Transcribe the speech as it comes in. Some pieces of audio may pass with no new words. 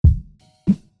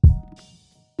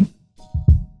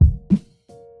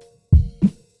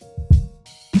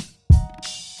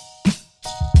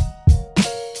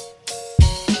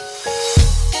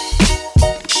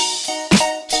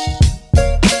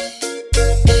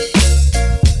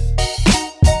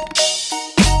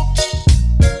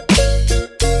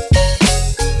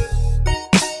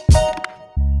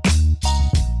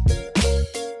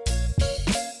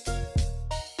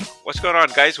going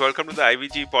on, guys? Welcome to the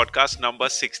IVG podcast number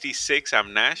 66.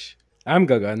 I'm Nash. I'm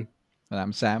Gagan. And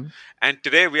I'm Sam. And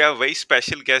today we have a very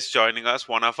special guest joining us,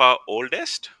 one of our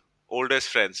oldest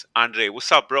friends, Andre.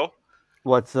 What's up, bro?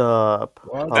 What's up?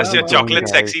 What's How's That's up, your it man? going, chocolate guys?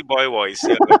 sexy boy voice.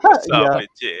 Yeah, like, what's up,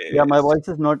 Yeah, yeah. My bitches? voice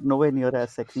is not nowhere near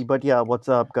as sexy, but yeah. What's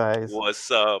up, guys? What's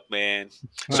up, man? So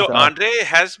What's up?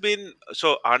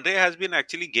 Andre has been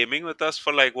actually gaming with us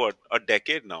for like what, a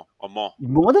decade now or more.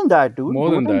 More than that, dude. More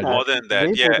than that. More than that,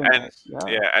 Way yeah. more than And that.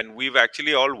 Yeah. yeah, and we've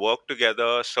actually all worked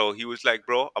together. So he was like,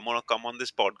 bro, I'm gonna come on this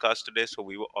podcast today. So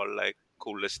we were all like,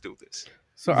 cool, let's do this.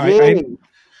 So Yay! I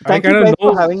Thank kind you of guys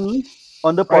for know. having me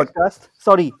on the I, podcast.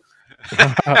 Sorry.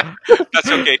 That's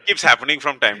okay. It keeps happening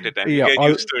from time to time. You yeah, get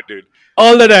used to it, dude.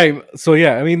 all the time. So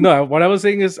yeah, I mean, no. What I was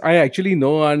saying is, I actually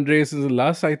know Andre since the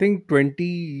last, I think,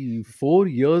 24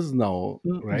 years now,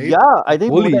 right? Yeah, I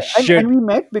think more Holy than, shit! and we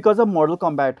met because of Mortal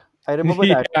Kombat. I remember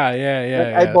that. Yeah, yeah, Like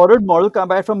yeah, I yeah. borrowed Mortal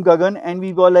Kombat from Gagan, and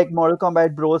we were like Mortal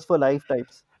Kombat bros for life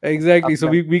types. Exactly. After So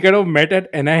that, we kind of met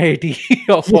at NIIT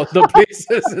of all the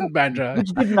places in Bandra. which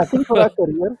did nothing for our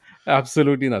career.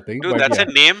 Absolutely nothing. Dude, But that's yeah,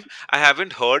 a name I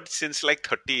haven't heard since like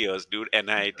 30 years, dude.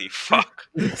 NIT. Fuck.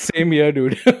 same year,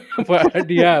 dude. But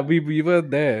yeah, we were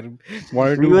there.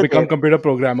 Wanted We to were become there. computer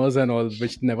programmers and all,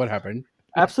 which never happened.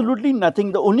 Absolutely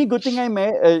nothing. The only good thing I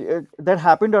met that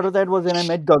happened out of that was when I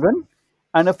met Gagan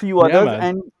and a few Yeah, others, man.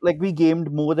 and like we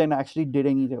gamed more than actually did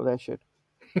any of that shit.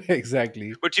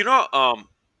 Exactly. But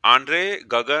Andre,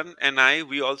 Gagan, and I,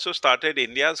 we also started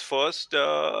India's first,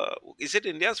 is it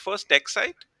India's first tech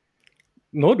site?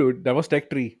 No, dude, that was Tech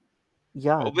Tree.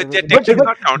 Yeah, Oh, with there their was, tech should but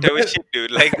not count as Well, shit,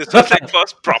 dude. Like, this was like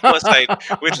first proper site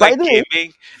with by like the way,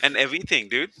 gaming and everything,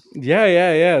 dude.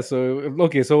 yeah. So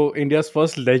okay, so India's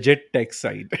first legit tech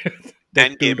site,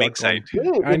 And gaming tech2.com, site. hey,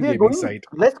 if and we are gaming going, site.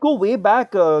 let's go way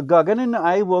back. Gagan and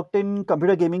I worked in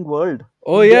Computer Gaming World.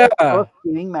 Oh India's yeah. first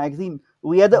gaming magazine.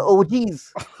 We are the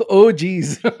OGs. Oh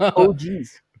geez.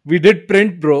 OGs. We did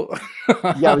print, bro.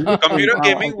 Yeah, we did print. Computer I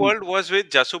Gaming think. World was with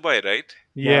Jasubai, right?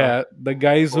 Yeah, Yeah, the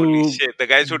guys Holy who shit. The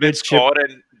guys who did did Chip, Score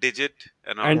and Digit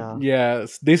and all. and yeah.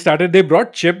 yeah, they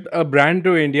brought Chip, a brand,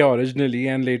 to India originally,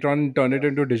 and later on turned it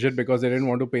into Digit because they didn't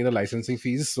want to pay the licensing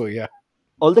fees. So yeah.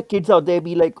 All the kids out there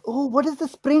be like, "Oh, what is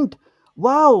this print?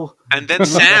 Wow!" And then You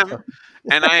know. Sam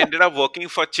and I ended up working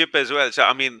for Chip as well. So,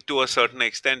 I mean, to a certain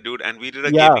extent, dude. And we did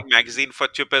a Yeah, gaming magazine for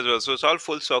Chip as well. So it's all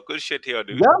full circle shit here,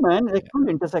 dude. yeah, man. Like full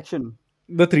intersection.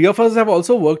 The three of us have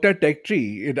also worked at Tech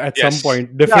Tree at some Yes. point,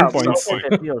 Yeah, different we Some worked points. at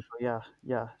point. Tetri also. Yeah,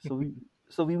 yeah.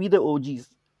 So we be the OGs,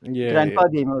 Yeah, grandpa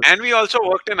gamers. And we also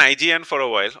worked in IGN for a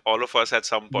while. All of us at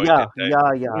some point Yeah, in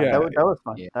time. yeah. yeah. That was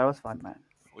fun. Yeah. That was fun, man.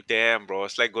 Damn, bro.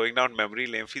 It's like going down memory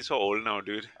lane. Feels so old now,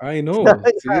 dude. I Yeah, know. I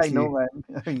know, Seriously.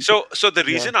 man. So the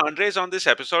Yeah, reason Andre is on this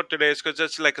episode today is because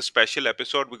it's like a special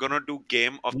episode. We're gonna do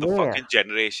game of the yeah, fucking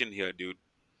generation here, dude.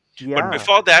 But yeah.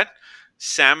 before that,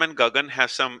 Sam and Gagan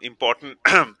have some important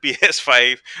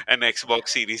PS5 and Xbox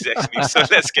Series X news. So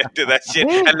let's get to that shit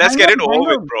Wait, and let's get it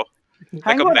over with, bro. Like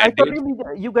hang a on. I thought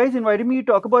band-aid. you guys invited me to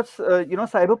talk about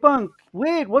Cyberpunk.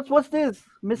 Wait, what's this?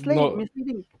 No,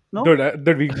 Misleading? No,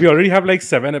 dude, we already have like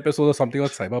 7 episodes or something on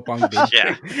Cyberpunk,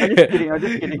 Yeah. I'm just kidding. I'm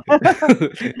just kidding.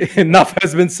 dude. Enough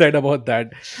has been said about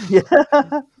that. Yeah.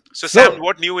 So Sam, So,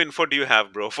 what new info do you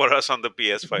have, bro, for us on the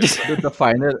PS5 front? Dude,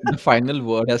 the final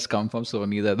word has come from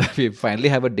Sony that we finally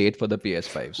have a date for the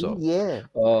PS5. So Yeah.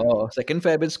 second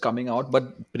Feb is coming out,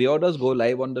 but pre-orders go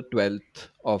live on the 12th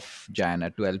of Jan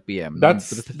at 12 p.m. Now that's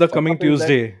the fuck coming up is that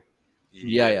Tuesday.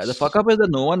 yeah. The fuck Yes. up is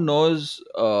that no one knows.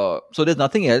 So there's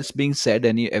nothing else being said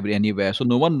anywhere. So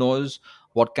no one knows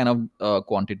what kind of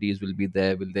quantities will be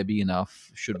there. Will there be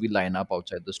enough? Should we line up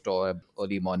outside the store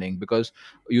early morning? Because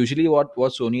usually what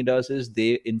Sony does is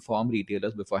they inform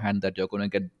retailers beforehand that you're going to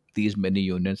get these many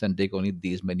units and take only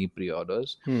these many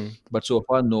pre-orders. Hmm. But so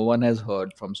far, no one has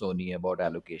heard from Sony about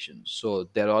allocations. So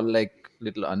they're all like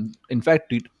little. In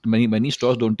fact, many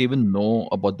stores don't even know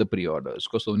about the pre-orders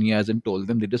because Sony hasn't told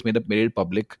them. They just made it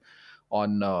public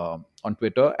on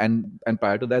Twitter, and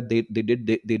prior to that, they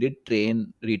did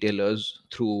train retailers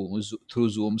through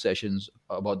Zoom sessions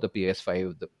about the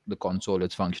PS5, the console,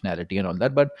 its functionality, and all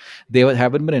that. But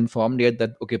haven't been informed yet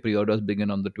that okay, pre-orders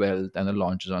begin on the 12th and the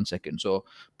launch is on second. So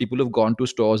people have gone to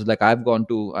stores like I went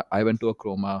to a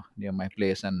Chroma near my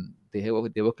place, and they were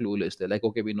clueless. They're like,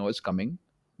 okay, we know it's coming,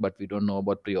 but we don't know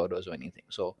about pre-orders or anything.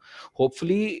 So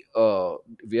hopefully,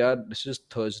 this is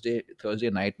Thursday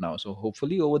night now. So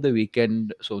hopefully over the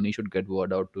weekend, Sony should get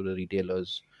word out to the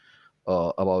retailers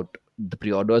about the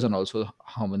pre-orders and also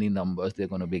how many numbers they're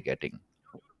going to be getting.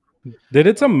 They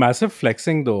did some Uh, massive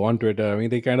flexing though on Twitter. I mean,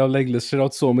 they kind of like listed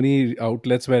out so many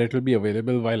outlets where it will be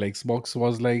available, while Xbox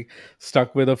was like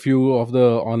stuck with a few of the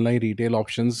online retail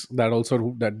options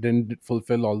that didn't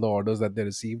fulfill all the orders that they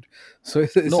received. So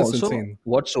it's No, just also insane.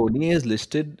 what Sony is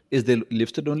listed is they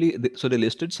listed only so they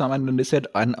listed some and then they said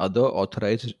and other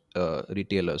authorized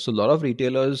retailers. So a lot of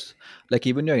retailers, like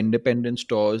even your independent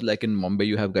stores, like in Mumbai,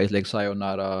 you have guys like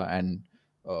Sayonara and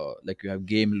like you have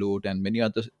Game Loot and many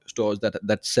other stores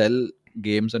that sell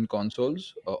games and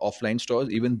consoles, offline stores.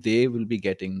 Even they will be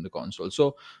getting the console.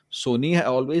 So Sony has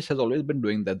always been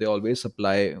doing that. They always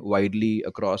supply widely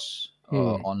across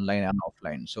Hmm. online and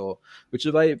offline. So which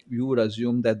is why you would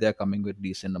assume that they're coming with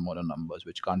decent amount of numbers,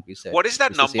 which can't be said. What is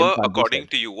that Which the same number can't be according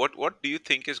said. to you? What do you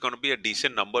think is going to be a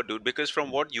decent number, dude? Because from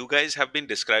what you guys have been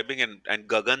describing and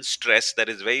Gagan's stress, that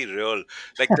is very real.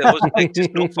 Like there was like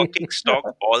just no fucking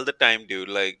stock all the time, dude.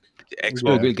 Like Oh,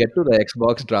 Xbox. Yeah. we'll get to the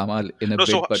Xbox drama in a No,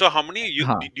 so bit, but so how many you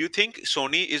huh. do you think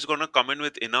Sony is going to come in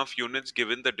with enough units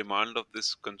given the demand of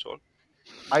this console?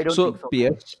 I don't think So so.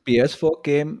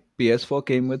 PS4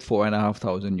 came with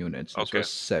 4,500 units. This Okay. was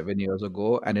 7 years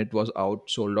ago, and it was out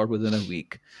sold out within a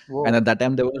week. And Whoa. at that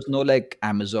time, there was no like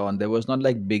Amazon, there was not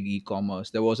like big e-commerce,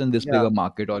 there wasn't this Yeah, bigger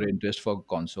market or interest for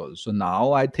consoles. So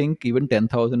now I think even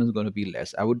 10,000 is going to be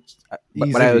less. But I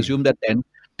Easily. assume that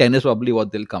 10 is probably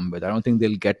what they'll come with. I don't think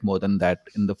they'll get more than that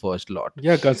in the first lot.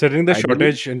 Yeah, considering the Ideally,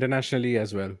 shortage internationally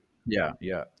as well. yeah,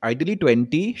 yeah. Ideally,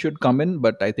 20 should come in,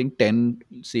 but I think 10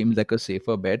 seems like a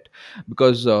safer bet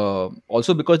because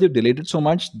also because they've delayed it so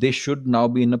much, they should now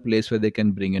be in a place where they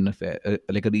can bring in a fair,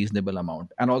 like a reasonable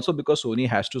amount. And also because Sony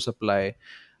has to supply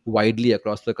widely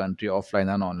across the country,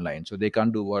 offline and online, so they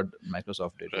can't do what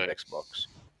Microsoft did with Right. Xbox.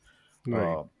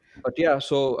 Right. Uh, but yeah,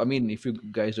 so I mean, if you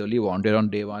guys really want it on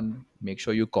day one, make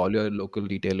sure you call your local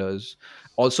retailers.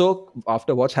 Also,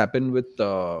 after what's happened with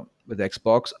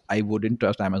Xbox, I wouldn't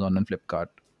trust Amazon and Flipkart.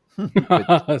 With Wait,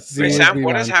 uh, Sam, Seriously,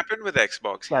 what has man. happened with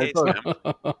Xbox? Hey, Calpers.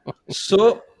 Sam.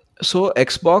 so so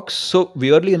Xbox. So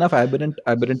weirdly enough, I've been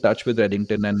in touch with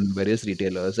Reddington and various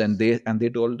retailers, and they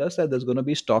told us that there's going to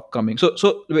be stock coming. So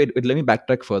wait, let me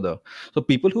backtrack further. So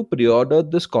people who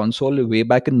pre-ordered this console way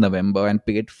back in November and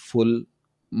paid full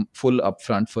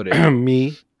upfront for it.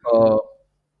 Me. Uh,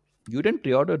 you didn't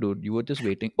pre-order, dude. You were just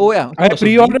waiting. Oh yeah, no, I no. So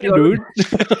we pre-ordered, pre-ordered.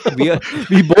 dude. We are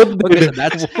We both okay. So did.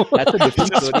 that's a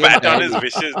different Just story spat on his entirely.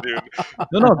 wishes, dude.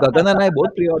 No, no. Gagan and I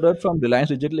both pre-ordered from Reliance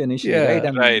Digital initially, right? Yeah.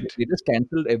 And Right. they just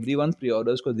cancelled everyone's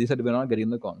pre-orders because they said we're not getting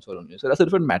the console only. So that's a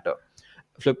different matter.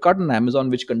 Flipkart and Amazon,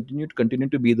 which continue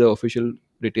to be the official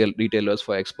retailers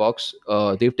for Xbox,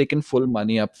 they've taken full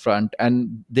money up front,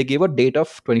 and they gave a date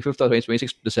of 25th or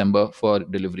 26th December for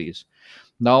deliveries.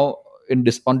 Now,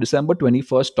 on December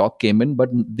 21st, stock came in, but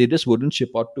they just wouldn't ship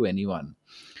out to anyone.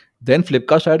 Then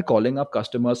Flipkart started calling up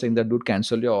customers saying that, dude,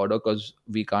 cancel your order because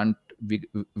we can't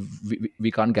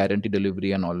guarantee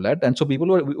delivery and all that. And so people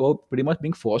were pretty much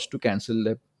being forced to cancel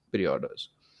their pre-orders.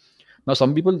 Now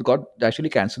some people got actually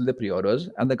canceled their pre-orders,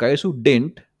 and the guys who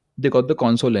didn't, they got the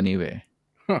console anyway.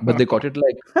 But they got it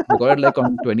like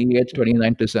on 28th,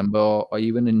 29th December, or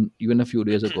even a few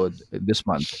days ago this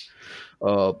month.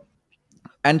 Uh,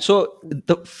 and so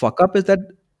the fuck up is that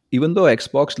even though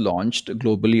Xbox launched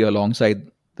globally alongside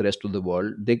the rest of the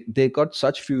world, they got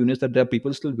such few units that there are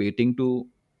people still waiting to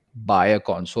buy a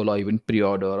console or even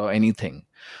pre-order or anything.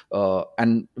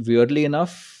 And weirdly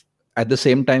enough, at the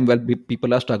same time, while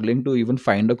people are struggling to even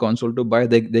find a console to buy,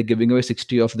 they're giving away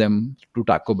 60 of them to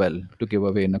Taco Bell to give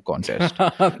away in a contest.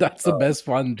 That's the Uh, best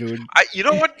one, dude. You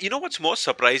know what? You know what's most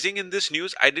surprising in this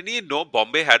news? I didn't even know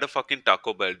Bombay had a fucking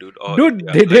Taco Bell, dude, or Dude,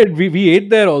 India. they Like, did. We ate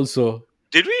there also.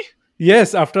 did we?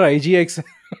 Yes, after IGX,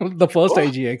 the first Oh,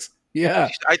 IGX. Yeah.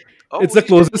 I. Oh, It's the holy shit!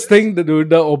 closest thing, dude.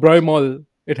 The Oberoi Mall.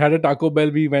 It had a Taco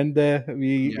Bell. We went there.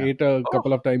 We yeah, ate a Oh,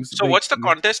 couple of times. so what's the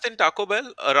contest in Taco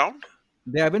Bell around?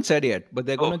 they haven't said yet, but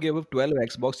they're Oh, gonna give up 12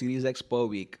 Xbox Series X per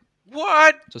week.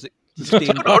 what? So Dude, 16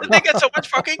 how did total. they get so much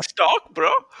fucking stock,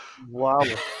 bro? Wow.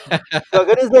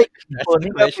 Gagan is like That's the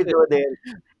burning up with question. over there.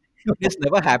 It's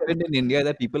never happened in India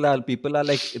that people are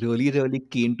like really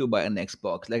keen to buy an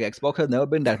Xbox. Like Xbox has never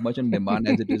been that much in demand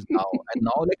as it is now. And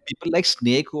now like people like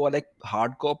Snake who are like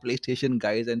hardcore PlayStation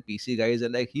guys and PC guys are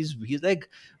like he's like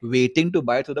waiting to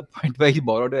buy to the point where he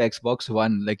borrowed a Xbox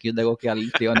One. Like he's like, okay, I'll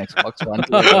play on Xbox One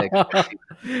till I get Xbox Series.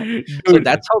 So Dude,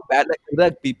 that's how bad like there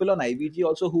are people on IVG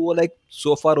also who are like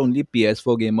so far only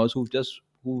PS4 gamers who just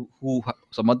who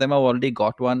some of them have already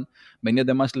got one. Many of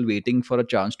them are still waiting for a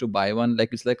chance to buy one.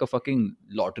 Like it's like a fucking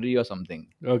lottery or something.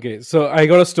 Okay, so I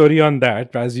got a story on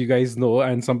that, as you guys know,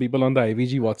 and some people on the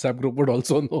IVG WhatsApp group would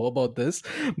also know about this.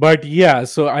 But yeah,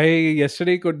 so I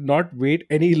yesterday could not wait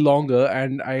any longer,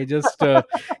 and I just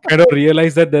kind of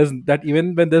realized that there's that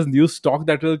even when there's new stock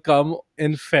that will come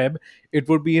in Feb, it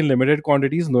would be in limited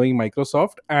quantities, knowing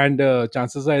Microsoft, and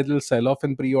chances are it will sell off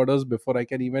in pre-orders before I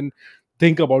can even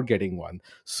think about getting one.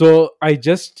 So I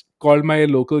just called my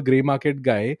local gray market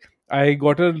guy. I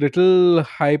got a little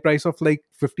high price of like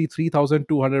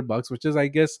 53,200 bucks, which is, I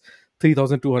guess,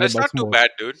 3,200 It's not bucks too more. bad,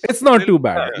 dude. It's not Still, too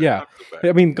bad. Yeah. Yeah. not too bad.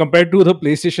 I mean, compared to the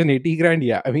PlayStation 80 grand,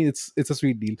 yeah. I mean, it's a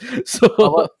sweet deal.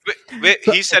 Our, So, Wait,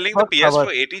 so he's selling the not PS our.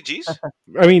 for 80 Gs?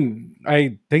 I mean,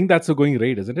 I think that's a going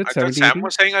rate, isn't it? I thought 70, Sam 80?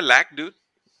 was saying a lakh, dude.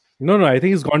 No, no, I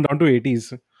think it's gone down to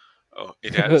 80s. Oh,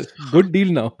 it has. Good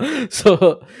deal now.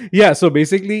 So, yeah. So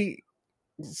basically,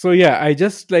 so yeah, I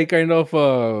just like kind of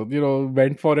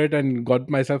went for it and got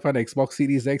myself an Xbox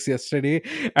Series X yesterday,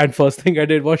 and first thing I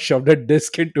did was shoved a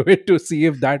disc into it to see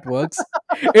if that works.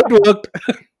 It worked.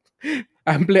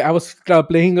 I was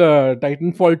playing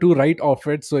Titanfall 2 right off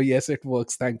it, so yes, it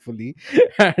works thankfully.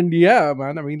 And yeah,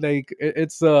 man, I mean, like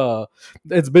it's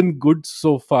been good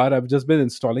so far. I've just been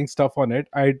installing stuff on it.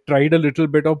 I tried a little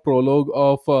bit of prologue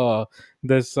of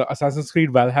this Assassin's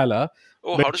Creed Valhalla,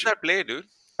 Oh, how does which, that play, dude?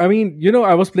 I mean,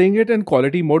 I was playing it in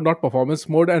quality mode, not performance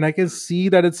mode, and I can see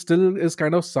that it still is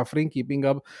kind of suffering keeping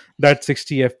up that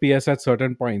 60 FPS at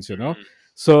certain points. Mm.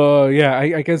 So yeah,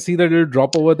 I can see that it'll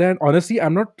drop over there. And honestly, I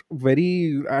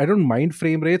don't mind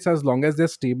frame rates as long as they're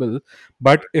stable.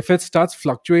 But if it starts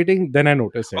fluctuating, then I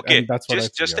notice it, Okay, and that's what I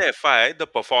just figure. a FYI, the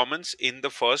performance in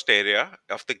the first area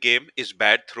of the game is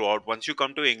bad throughout. Once you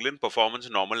come to England, performance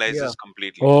Yeah, normalizes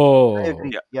completely. I Oh,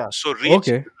 agree. Yeah. Yeah. So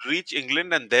okay. reach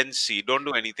England and then see. Don't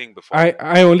do anything before.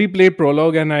 I only played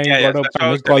prologue, and I Yeah, yeah, got a that's what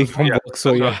I was panic call telling you. from Yeah, work,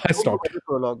 so that's what I yeah, was I telling Don't you. go stopped. by the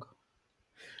prologue.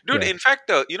 Dude, Yeah. in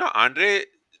fact, Andre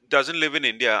doesn't live in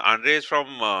India. Andre is from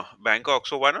Bangkok.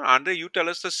 So why not, Andre, you tell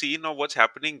us the scene of what's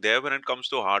happening there when it comes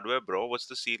to hardware, bro? What's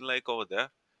the scene like over there?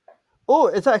 Oh,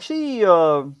 it's actually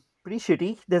pretty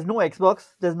shitty. There's no Xbox.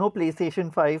 There's no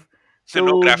PlayStation 5. No So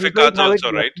you graphic guys cards have it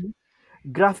also, right? lucky.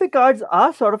 Graphic cards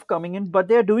are sort of coming in, but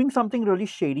they're doing something really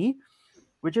shady,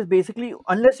 which is basically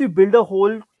unless you build a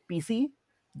whole PC,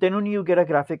 then only you get a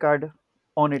graphic card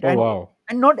on it, Oh and wow.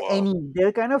 not Wow. any.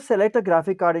 They kind of select a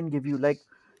graphic card and give you like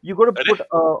you got to Are they? put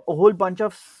a whole bunch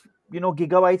of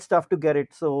gigabyte stuff to get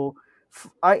it. So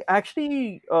I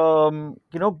actually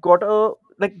got a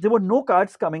like there were no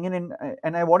cards coming in,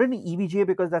 and I wanted an EVGA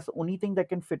because that's the only thing that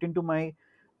can fit into my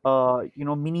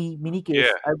mini Yeah,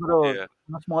 case. I've got a, yeah.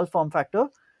 small form factor,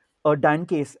 a Dan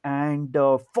case, and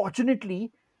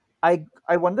fortunately, I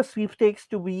won the sweepstakes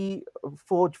to be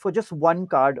for just one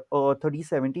card,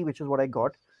 3070, which is what I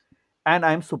got, and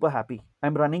I'm super happy.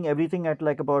 I'm running everything at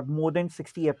like about more than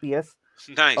 60 FPS.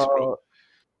 Nice, bro. Uh,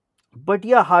 but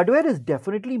yeah, hardware is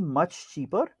definitely much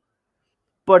cheaper.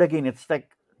 But again, it's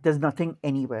like there's nothing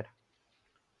anywhere.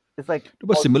 It's like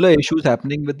But similar issues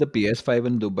happening with the PS5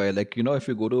 in Dubai. Like, if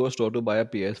you go to a store to buy a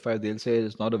PS5, they'll say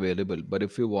it's not available. But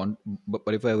if you want,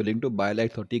 but if you're willing to buy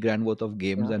like 30 grand worth of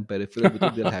games yeah, and peripherals with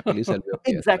it, they'll happily sell you a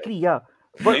PS5. exactly, yeah.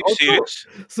 Are But you also, serious?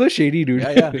 So shady, dude.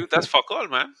 Yeah, yeah. Dude, that's fuck all,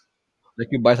 man. Like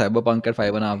you buy Cyberpunk at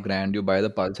 5.5 grand, you buy the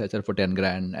Pulse HL for 10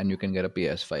 grand, and you can get a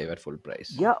PS5 at full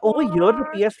price. yeah, over here the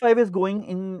PS5 is going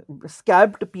in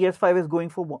scalped PS5 is going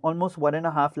for almost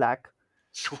 1.5 lakh.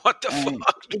 What the And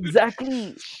fuck, dude?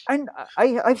 exactly, and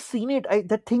I've seen it.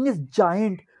 That thing is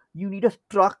giant. You need a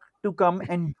truck to come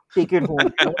and take it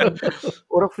home,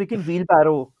 or a freaking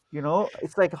wheelbarrow.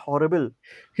 It's like horrible.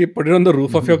 He put it on the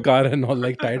roof of your car and all,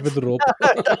 like tied with rope.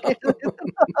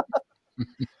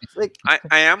 It's like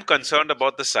I am concerned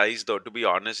about the size, though, to be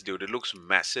honest, dude. It looks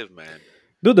massive, man.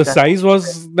 Dude, the that's size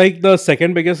was like the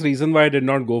second biggest reason why I did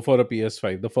not go for a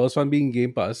PS5. The first one being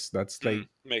Game Pass. That's like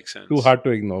Makes too sense. hard to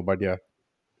ignore, but yeah.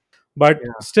 But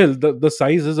yeah. still, the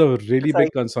size is a really It's like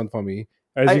big concern for me.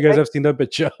 As you I guys have seen the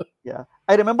picture. yeah.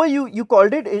 I remember you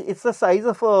called it. It's the size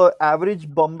of a average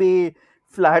Bombay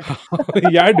flat.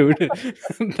 Yeah, dude.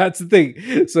 That's the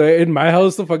thing. So in my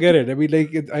house, so forget it. I mean,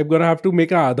 like, I'm gonna have to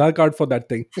make an Aadhaar card for that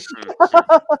thing. Mm.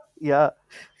 Yeah,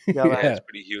 yeah, Yeah, man. Yeah. it's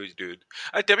pretty huge, dude.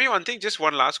 Tell me one thing, just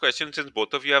one last question, since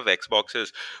both of you have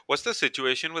Xboxes. What's the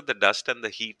situation with the dust and the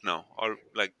heat now? Or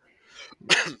like,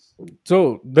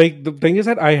 So, like, the thing is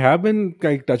that I have been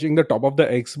like touching the top of the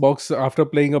Xbox after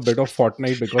playing a bit of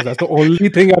Fortnite because that's the only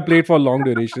thing I played for long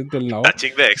duration till now.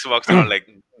 touching the Xbox and all, like,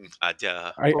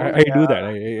 aja. I, Oh I, I do yeah, that.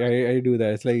 I do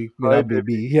that. It's like hi Mera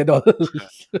baby. baby and all.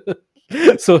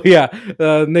 So yeah,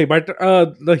 no, but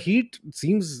the heat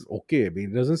seems okay. I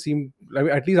mean, it doesn't seem. I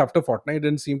mean, at least after Fortnite, it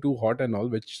didn't seem too hot and all,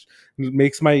 which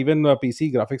makes my even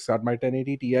PC graphics card, my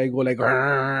 1080 Ti, go like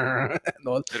and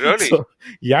all. Really? So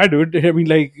yeah, dude. I mean,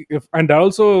 like, if and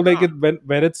also like Huh. it when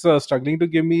where it's struggling to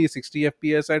give me 60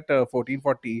 FPS at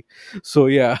 1440. So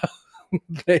yeah,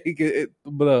 like the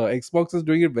Xbox is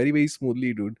doing it very very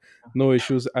smoothly, dude. No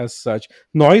issues as such.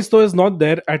 Noise though is not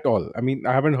there at all. I mean,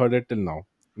 I haven't heard it till now,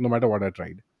 no matter what I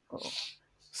tried. Oh. Have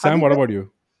Sam, you what guys? about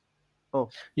you? Oh,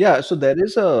 Yeah, so there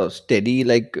is a steady,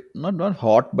 like not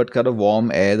hot, but kind of warm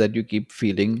air that you keep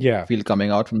Yeah, feel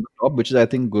coming out from the top, which is I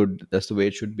think good. That's the way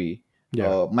it should be.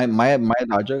 yeah, My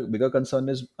larger, bigger concern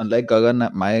is unlike Gagan,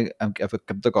 I've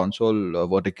kept the console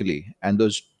vertically, and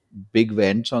those big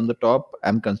vents on the top.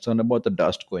 I'm concerned about the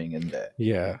dust going in there.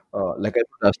 yeah. Like I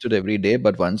dust it every day,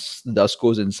 but once the dust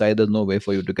goes inside, there's no way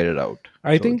for you to get it out.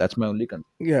 I So think that's my only concern.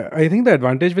 Yeah, I think the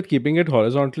advantage with keeping it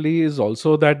horizontally is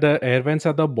also that the air vents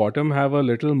at the bottom have a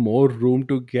little more room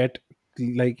to get,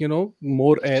 like,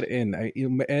 more air in.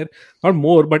 Air, not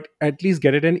more, but at least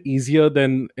get it in easier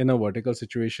than in a vertical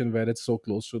situation where it's so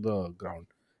close to the ground.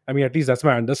 I mean, at least that's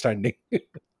my understanding.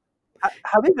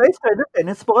 have you guys tried the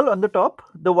tennis ball on the top?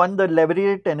 The one, the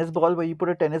leverated tennis ball where you put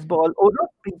a tennis ball. Oh no,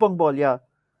 ping pong ball. Yeah,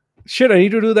 Shit, I need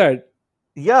to do that.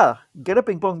 yeah. Get a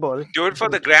ping pong ball. Do it for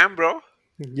the gram, bro.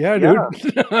 Yeah, Yeah.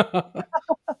 dude.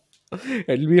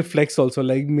 It'll be a flex also,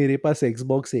 like mere paas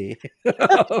Xbox hai.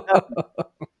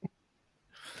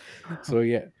 So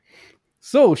yeah.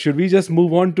 So should we just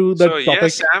move on to the So yes,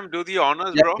 topic? Sam, do the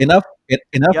honors, Yeah, bro. enough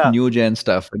Yeah. new gen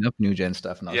stuff. Enough new gen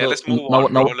stuff now. Yeah, So let's move now,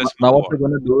 on, bro. Let's now move what on. we're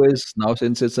going to do is now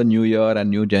since it's a new year and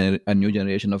a new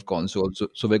generation of consoles.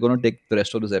 So we're going to take the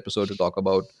rest of this episode to talk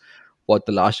about what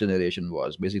the last generation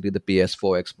was. Basically, the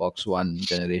PS4, Xbox One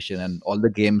generation, and all the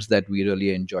games that we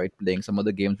really enjoyed playing. Some of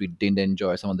the games we didn't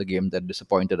enjoy. Some of the games that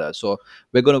disappointed us. So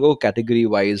we're going to go category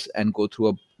wise and go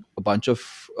through a bunch of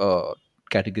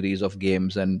categories of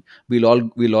games, and we'll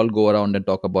all go around and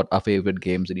talk about our favorite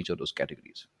games in each of those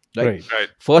categories. Right. Right. Right.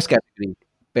 First category: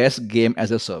 best game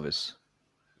as a service.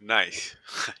 Nice.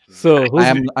 So Nice.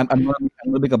 who's I'm going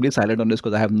to be completely silent on this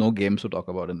because I have no games to talk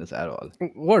about in this at all.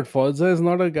 what? Forza is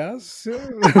not a gas?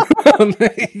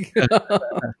 Like-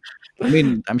 I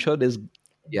mean, I'm sure there's.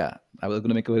 Yeah, I was going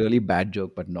to make a really bad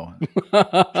joke, but no.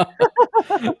 I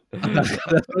was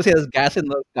going to say there's gas in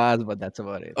those cars, but that's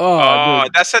about it. Oh, Oh,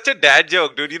 dude. that's such a dad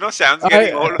joke, dude. You know, Sam's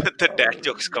getting I old when the dad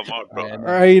jokes come out, bro. I know.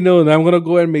 I know. I'm gonna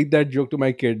go and make that joke to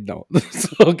my kid now.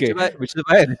 So, okay. Which is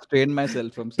why I restrained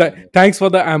myself from saying it. Thanks for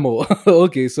the ammo.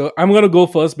 Okay, so I'm gonna go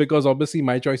first because obviously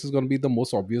my choice is gonna be the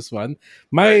most obvious one.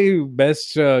 Right. My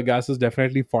best gas is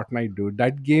definitely Fortnite, dude.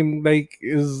 That game like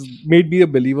is made me a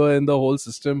believer in the whole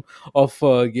system of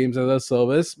games as a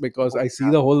service because Oh, I see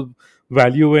the whole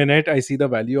value in it. I see the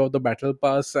value of the battle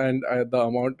pass and the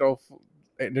amount of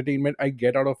entertainment I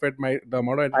get out of it. The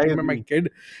amount of I entertainment my agree.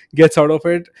 kid gets out of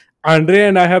it. Andre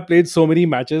and I have played so many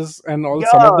matches and all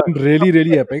some of Yeah. them really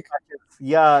really epic.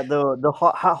 Yeah. The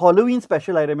Halloween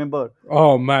special. I remember.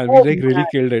 Oh man, we Oh like really man,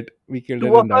 killed it. We killed it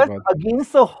two of in that us one.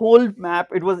 against the whole map.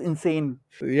 It was insane.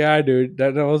 Yeah, dude,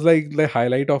 that was like the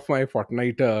highlight of my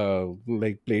Fortnite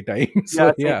like playtime. Yeah.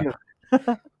 So Same yeah, here.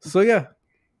 so yeah,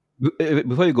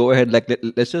 Before you go ahead, like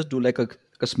let's just do like a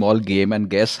small game and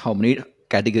guess how many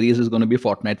categories is going to be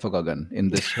Fortnite for Gagan in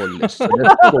this whole list. So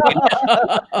let's do 14.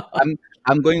 I'm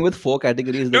I'm going with 4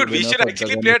 categories. The Dude, we winner should for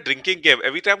actually Gagan play is. a drinking game.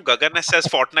 Every time Gagan says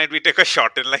Fortnite, we take a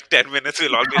shot in like 10 minutes.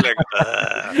 We'll all be like,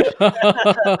 "Ugh."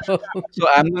 So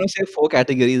I'm going to say 4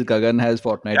 categories. Gagan has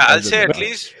Yeah, Fortnite I'll as the say at winner.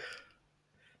 least,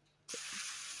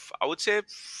 I would say,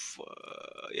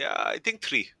 yeah, I think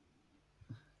three.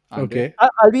 Andre? okay.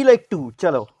 I'll be like two.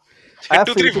 Chalo. I have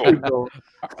Two, three, faith in four. you, bro.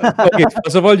 Okay,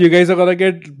 first of all, you guys are gonna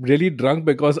get really drunk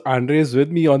because Andre is with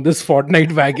me on this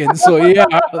Fortnite wagon. So yeah,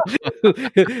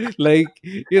 like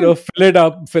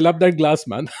fill up that glass,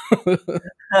 man.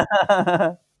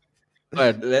 All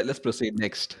right, let's proceed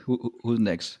next. Who's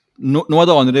next? No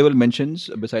other honorable mentions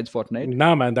besides Fortnite.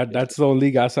 Nah, man, that's the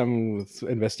only gas I'm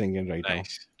investing in right now.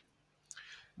 Nice.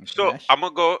 Okay, So Ash. I'm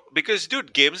gonna go because,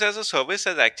 dude, games as a service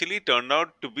has actually turned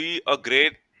out to be a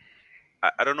great.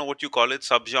 I don't know what you call it,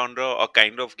 subgenre or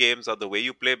kind of games or the way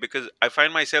you play, because I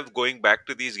find myself going back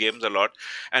to these games a lot.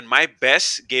 And my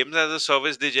best games as a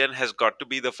service this gen has got to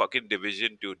be the fucking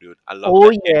Division 2, dude. I love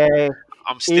Oh that game. yeah.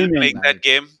 I'm still Amen. playing that Nice.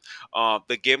 game.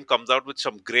 The game comes out with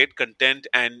some great content,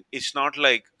 and it's not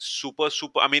like super.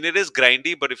 I mean, it is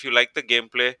grindy, but if you like the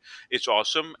gameplay, it's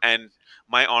awesome. And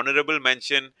my honorable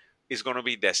mention is gonna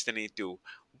be Destiny 2.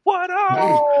 What up?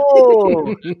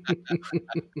 Oh.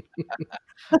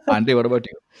 Andre, what about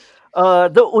you?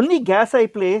 The only gas I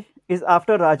play is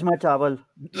after Rajma Chawal.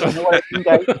 You know what I mean,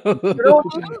 guys? You know,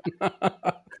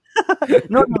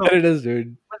 no, no, no. There it is,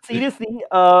 dude. But seriously,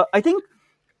 I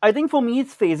think for me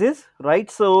it's phases, right?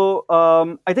 So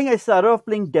I think I started off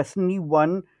playing Destiny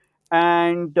 1,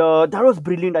 and that was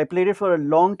brilliant. I played it for a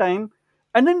long time.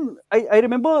 And then I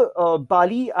remember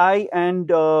Bali, I and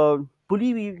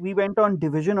Bully, we went on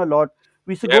Division a lot.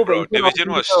 We used to Yeah, go bro. venture out Division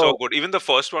into was so good. Even the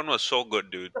first one was so good,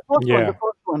 dude. the Yeah.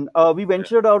 first one. We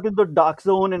ventured out in the dark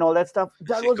zone and all that stuff.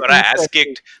 That He was got our ass interesting.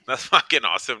 kicked. That's fucking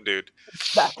awesome, dude.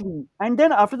 Exactly. And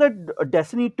then after that,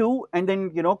 Destiny 2, and then,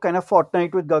 kind of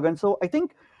Fortnite with Gagan. So I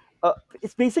think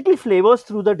it's basically flavors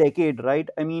through the decade, right?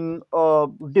 I mean,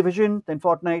 Division, then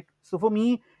Fortnite. So for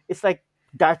me, it's like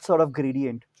that sort of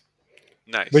gradient.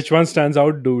 Nice. Which one stands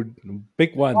out, dude?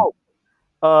 Pick one. Wow.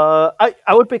 I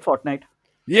would pick Fortnite.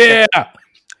 Yeah.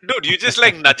 Dude, you just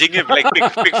like nudging him, like pick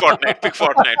Fortnite, pick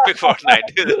Fortnite, pick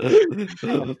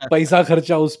Fortnite. पैसा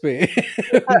खर्चा उस पे.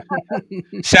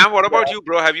 Sam, what about you,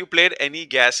 bro? Have you played any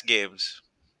gas games?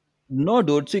 No,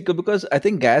 dude. See, because I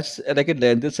think gas like it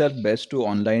lends itself best to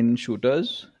online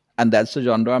shooters, and that's the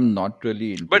genre I'm not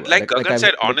really into. But like Like Gagan I've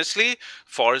said, like honestly,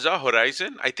 Forza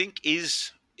Horizon, I think,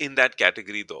 is in that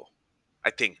category though. I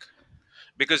think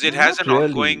because it has not an really.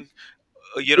 ongoing,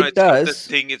 It it's got the does.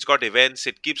 thing, it's got events,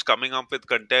 it keeps coming up with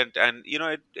content, and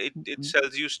it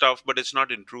sells you stuff, but it's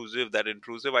not intrusive.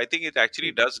 I think it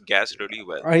actually does gas really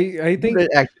well. I Dude, think it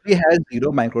actually has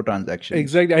zero microtransactions.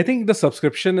 exactly. I think the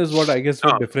subscription is what I guess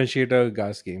would Uh, differentiate a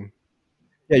gas game.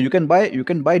 Yeah, you can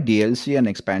buy DLC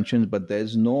and expansions, but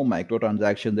there's no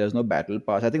microtransaction. There's no battle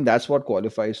pass. I think that's what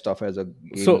qualifies stuff as a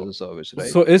game as So a service, right?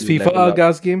 so is You FIFA level a up.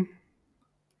 got game?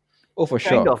 Oh, for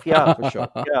Kind sure, of, yeah. for sure.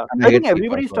 Yeah. And I I think hate FIFA,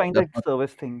 everybody's so trying that's that not.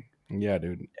 service thing. Yeah,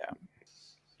 dude.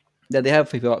 Yeah, they have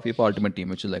FIFA Ultimate Team,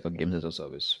 which is like a games as a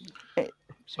service. Eh,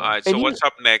 So all right, so Any what's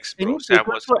up next, bro? any Sam, takers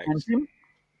what's for next? Anthem?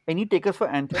 Any takers for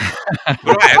Anthem?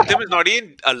 Bro, Anthem is not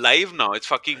even alive now. It's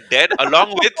fucking dead,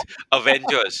 along with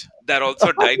Avengers. That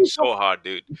also died so hard,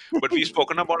 dude. But we've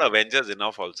spoken about Avengers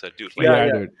enough, also, dude. Like, Yeah, Yeah,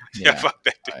 yeah. dude. yeah, yeah. fuck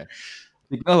that, dude. Alright.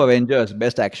 Speaking of Avengers,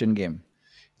 best action game.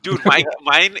 Dude,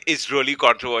 mine is really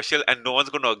controversial, and no one's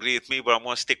gonna agree with me, but I'm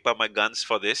gonna stick by my guns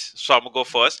for this. So I'm gonna go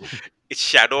first. It's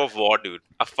Shadow of War, dude.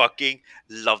 I fucking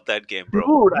love that game, bro.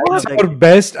 Dude, I It's love that our game.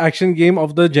 best action game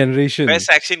of the generation. Best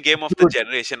action game of the Dude,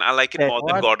 generation. I like it best. more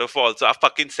than What? God of War. So I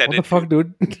fucking said What the it, dude. fuck,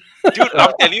 dude? Dude,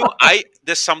 I'm telling you, I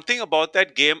there's something about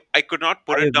that game. I could not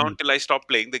put I it down agree. till I stopped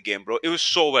playing the game, bro. It was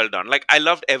so well done. Like I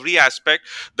loved every aspect.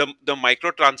 The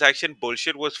microtransaction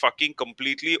bullshit was fucking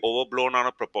completely overblown out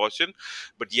of proportion.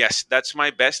 But yes, that's my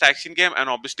best action game, and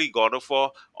obviously God of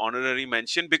War honorary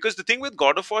mention. Because the thing with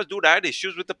God of War, dude, I had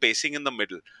issues with the pacing in the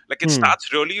middle. Like it Hmm.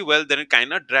 starts really well, then it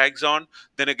kind of drags on,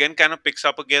 then again kind of picks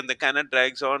up again, then kind of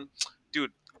drags on.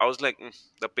 Dude, I was like,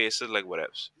 the pace is like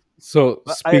whatever. So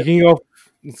I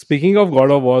speaking of God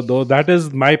of War, though, that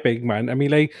is my pick, man. I mean,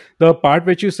 like the part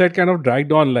which you said kind of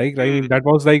dragged on, like I Mm, mean, that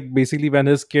was like basically when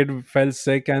his kid fell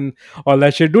sick and all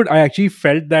that shit, dude. I actually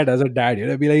felt that as a dad.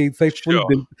 I mean, like it's like full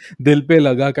sure. dil pe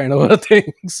laga kind of a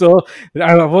thing. So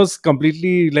I was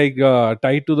completely like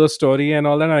tied to the story and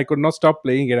all that. And I could not stop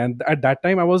playing it. And at that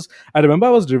time, I remember I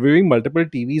was reviewing multiple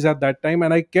TVs at that time,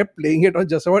 and I kept playing it on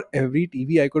just about every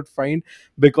TV I could find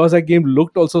because that game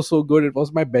looked also so good. It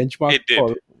was my benchmark It did.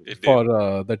 for It did.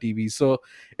 the TV. So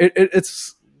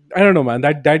it's I don't know, man.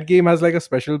 That game has like a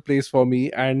special place for me.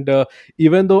 And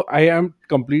even though I am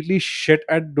completely shit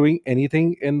at doing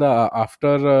anything in the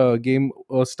after game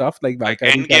stuff like Like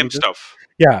Valkyrie end game challenges, stuff.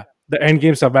 yeah, the end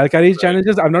game stuff, Valkyrie Right.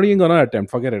 challenges, I'm not even gonna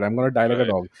attempt. Forget it. I'm gonna die like a Right.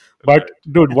 dog. But Right.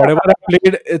 dude, whatever I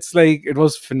played, it's like it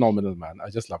was phenomenal, man. I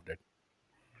just loved it.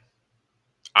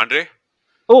 Andre?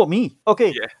 Oh, me.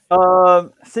 Okay. Yeah.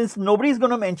 Since nobody's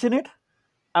gonna mention it,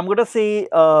 I'm gonna say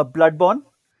Bloodborne.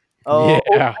 Or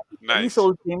Yeah. any Nice.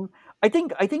 Souls game. I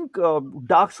think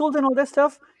Dark Souls and all that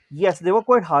stuff. Yes, they were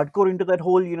quite hardcore into that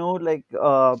whole, like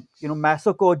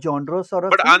masocore genre sort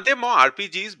of But thing. aren't they more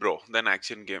RPGs, bro, than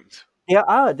action games? They're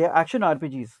action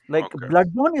RPGs. Like Okay.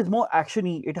 Bloodborne is more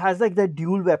actiony. It has like that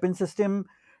dual weapon system.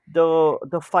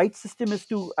 The fight system is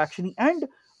too actiony, and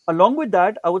along with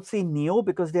that, I would say Neo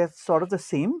because they're sort of the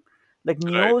same. Like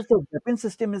Right. Neo's the weapon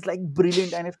system is like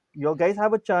brilliant, and if your guys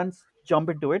have a chance, jump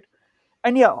into it.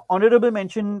 And yeah, honorable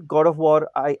mention God of War.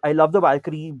 I love the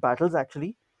Valkyrie battles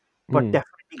actually, but Hmm.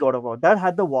 definitely God of War. That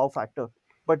had the wow factor.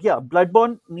 But yeah,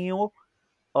 Bloodborne, Neo,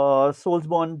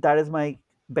 Soulsborne, that is my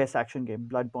best action game.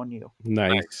 Bloodborne, Neo.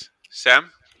 Nice. Nice. Sam?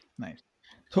 Nice.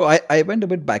 So I went a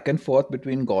bit back and forth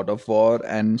between God of War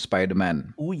and Spider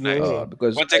Man Oh Nice. yeah.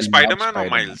 because One I sec, love Spider-Man or Spider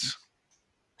Man. Miles?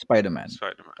 Spider-Man.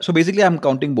 Spider-Man. So basically, I'm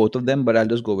counting both of them, but I'll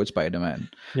just go with Spider-Man,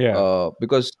 Yeah.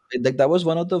 because like that was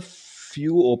one of the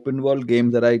few open world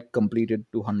games that I completed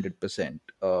to 100%.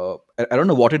 I don't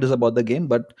know what it is about the game,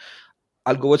 but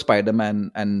I'll go with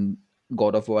Spider-Man and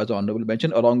God of War as honorable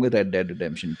mention, along with Red Dead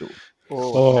Redemption 2.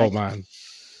 Oh, Oh nice. man.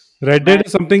 Red Dead Man,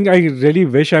 is something I really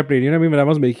wish I played. You know, I mean,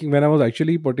 when I was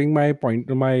actually putting my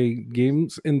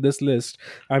games in this list,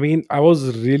 I mean, I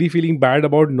was really feeling bad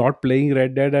about not playing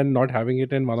Red Dead and not having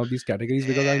it in one of these categories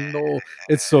because I know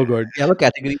it's so good. We have a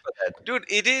category for that. Dude,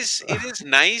 it is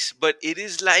nice, but it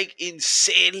is like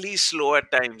insanely slow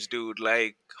at times, dude.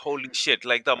 Like holy shit!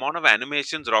 Like the amount of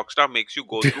animations Rockstar makes you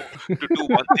go through to do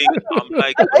one thing. I'm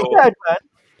like, I like bro, that, man.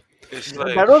 it's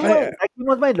That like was my I that game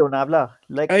was my Lonavala.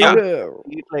 Like I I yeah. would know.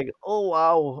 eat like, oh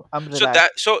wow, I'm So relaxed.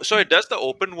 that so it does the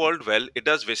open world well. It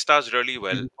does vistas really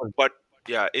well, Beautiful. but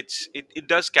yeah, it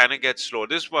does kind of get slow.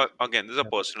 This one again, this is a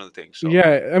personal thing. So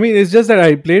Yeah, I mean, it's just that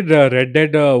I played Red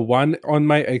Dead 1 on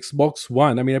my Xbox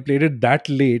One. I mean, I played it that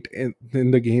late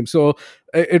in the game. So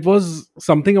it was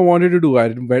something I wanted to do.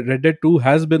 Red Dead 2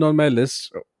 has been on my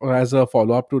list as a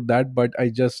follow up to that, but I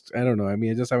don't know. I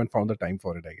mean, I just haven't found the time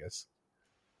for it, I guess.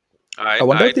 I I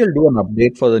wonder I if they'll do an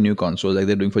update for the new console like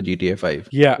they're doing for GTA 5.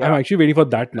 Yeah, Yeah, I'm actually waiting for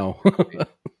that now.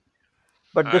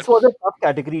 but I this was a tough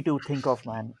category to think of,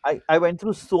 man. I went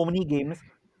through so many games,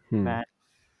 Hmm. man.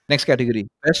 Next category,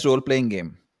 best role playing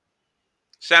game.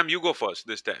 Sam, you go first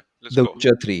this time. Let's The go.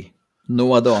 Witcher 3.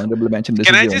 No other honorable mention. This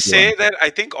Can is I the just only one. say that I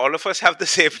think all of us have the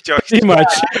same choice? Pretty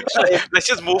much. I, Let's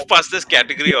just move past this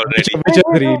category Yeah, already. Witcher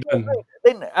wait, 3 wait, wait, done. wait.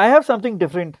 Then I have something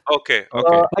different. Okay,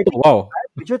 okay. I Oh, think wow. I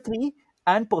have Witcher 3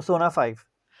 and Persona 5.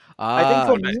 I think Ah,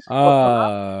 Oh, for yes. me, nice. Persona,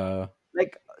 Uh,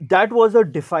 like that was a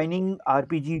defining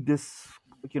RPG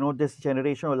this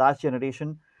generation or last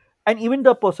generation. And even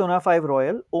the Persona 5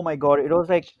 Royal, oh my god, it was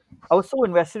like I was so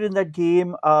invested in that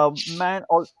game. Man,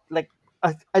 all like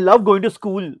I love going to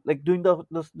school, like doing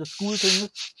the school things,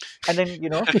 and then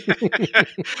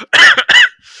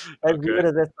as Okay. weird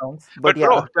as that sounds, but But yeah.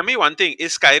 bro, tell me one thing.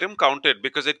 Is Skyrim counted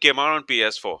because it came out on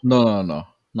PS4? No, no, no.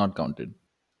 Not counted.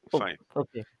 Oh, Fine.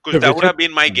 okay. Because The that would Witcher. have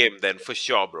been my game then, for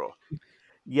sure, bro.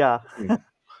 Yeah.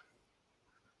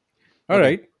 All Okay.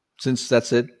 right. Since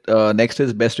that's it, next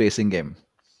is best racing game.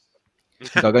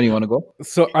 Gagan, you want to go?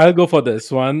 So I'll go for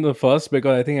this one first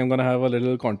because I think I'm gonna have a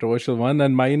little controversial one,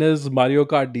 and mine is Mario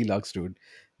Kart Deluxe, dude.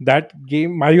 That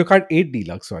game, Mario Kart 8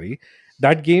 Deluxe, sorry.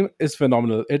 That game is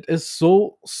phenomenal. It is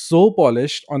so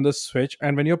polished on the Switch,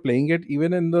 and when you're playing it,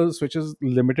 even in the Switch's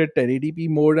limited 1080p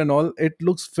mode and all, it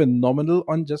looks phenomenal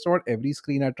on just about every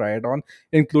screen I try it on,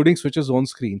 including Switch's own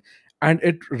screen, and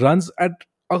it runs at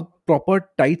a proper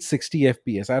tight 60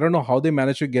 FPS. I don't know how they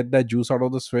managed to get that juice out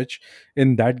of the Switch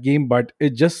in that game, but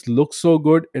it just looks so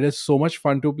good. It is so much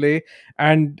fun to play,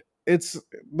 and it's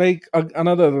like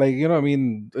another, like, I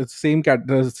mean, it's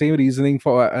the same reasoning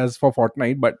for as for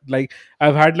Fortnite, but like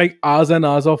I've had like hours and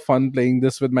hours of fun playing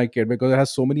this with my kid because it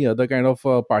has so many other kind of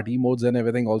party modes and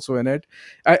everything also in it.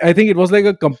 I think it was like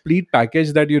a complete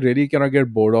package that you really cannot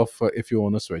get bored of if you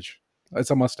own a Switch.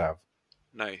 It's a must have.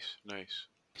 Nice, nice.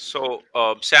 So,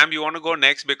 Sam, you want to go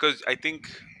next because I think.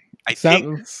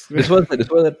 Sam. This was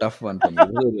a tough one for me.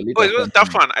 This was a really Oh, it tough was one a for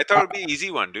tough me. one. I thought Uh, it would be an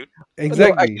easy one, dude. no,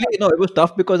 Exactly. actually, no. It was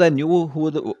tough because I knew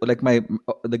who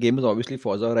the game was obviously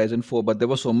Forza Horizon 4, but there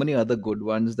were so many other good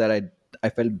ones that I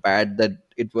felt bad that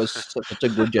it was such a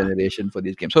good generation for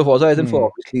these games. So Forza Horizon 4 Hmm.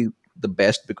 obviously the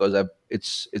best because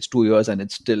it's 2 years and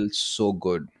it's still so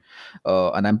good.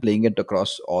 And I'm playing it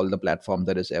across all the platforms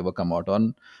that it's ever come out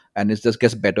on, and it just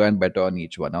gets better and better on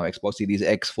each one. Now Xbox Series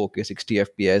X, 4K, 60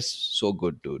 FPS, so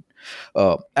good, dude.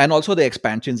 And also the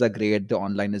expansions are great. The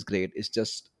online is great. It's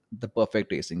just the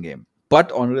perfect racing game.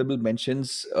 But honorable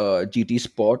mentions, GT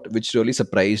Sport, which really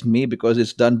surprised me because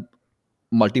it's done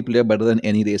multiplayer better than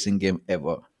any racing game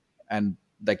ever, and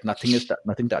like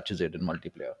nothing touches it in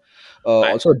multiplayer.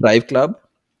 Nice. Also Drive Club,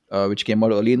 which came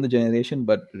out early in the generation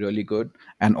but really good,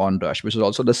 and Onrush, which is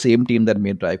also the same team that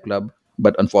made Drive Club,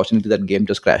 but unfortunately that game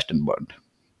just crashed and burned.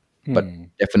 But Hmm.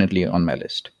 definitely on my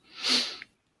list.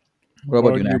 What What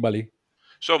about about you, you, Nat? Bali?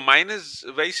 So mine is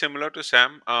very similar to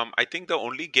Sam. I think the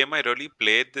only game I really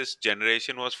played this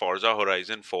generation was Forza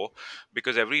Horizon 4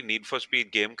 because every Need for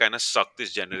Speed game kind of sucked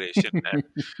this generation. And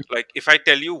like, if I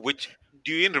tell you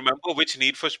do you even remember which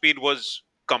Need for Speed was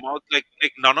come out? Like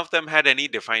none of them had any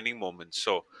defining moments.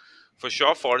 So for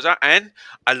sure, Forza, and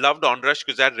I loved Onrush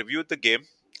because I had reviewed the game.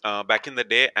 Back in the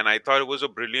day, and I thought it was a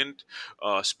brilliant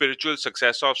spiritual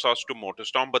successor of sorts to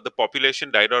Motorstorm, but the population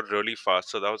died out really fast,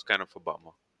 so that was kind of a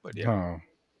bummer. But yeah. Huh.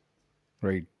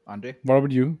 Right. Andre? What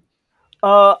about you?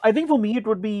 I think for me it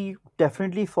would be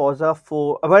definitely Forza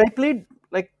 4. But I played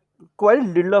like quite a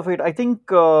little of it. I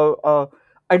think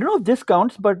I don't know if this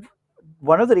counts, but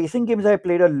one of the racing games I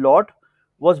played a lot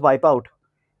was Wipeout.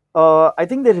 I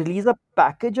think they released a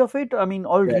package of it. I mean,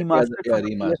 all Yeah, yeah, remastered yeah, for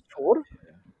the remaster. PS4.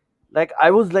 Yeah. Like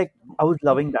I was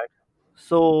loving that.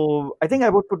 So I think I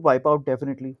would put Wipeout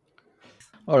definitely.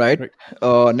 All right.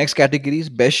 Right. Next category is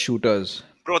best shooters.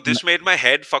 Bro, N- this made my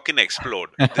head fucking explode.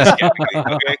 This category,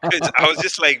 okay? Because I was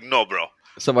just like, no, bro,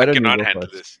 So why I don't you cannot go handle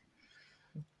first? this.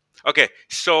 Okay,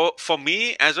 so for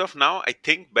me, as of now, I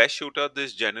think best shooter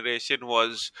this generation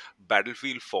was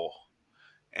Battlefield 4,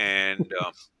 and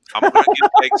I'm gonna give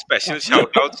like special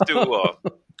shout outs to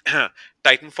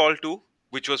Titanfall 2,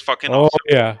 which was fucking Oh awesome,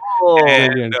 yeah, and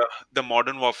Oh, brilliant. the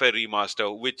Modern Warfare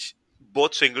remaster, which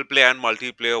both single player and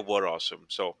multiplayer were awesome.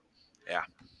 So yeah,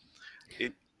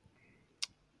 it,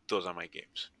 those are my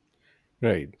games.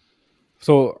 Right.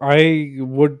 So I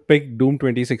would pick Doom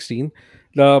 2016.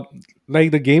 The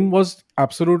the game was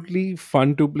absolutely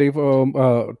fun to play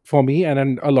for me,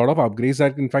 and a lot of upgrades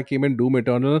that in fact came in Doom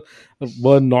Eternal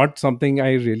were not something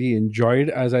I really enjoyed,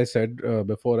 as I said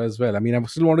before as well. I mean, I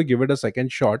still want to give it a second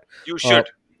shot. You Uh, should.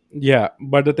 yeah,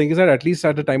 but the thing is that at least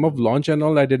at the time of launch and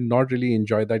all, I did not really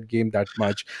enjoy that game that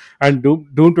much. And Doom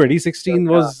 2016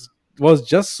 yeah. was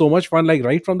just so much fun. Like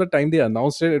right from the time they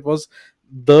announced it, it was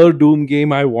the Doom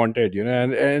game I wanted,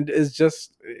 and it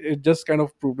just kind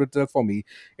of proved itself for me.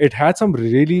 It had some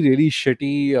really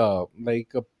shitty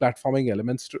platforming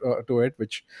elements to it,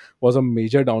 which was a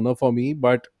major downer for me.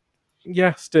 But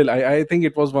yeah, still, I think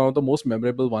it was one of the most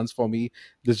memorable ones for me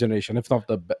this generation, if not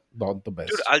not the Dude,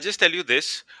 best. I'll just tell you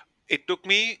this. It took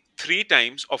me 3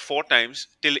 times or 4 times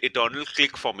till Eternal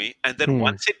clicked for me. And then Hmm.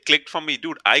 once it clicked for me,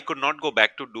 dude, I could not go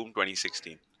back to Doom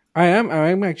 2016. I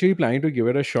am actually planning to give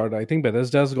it a shot. I think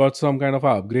Bethesda's got some kind of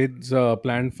upgrades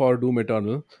planned for Doom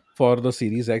Eternal for the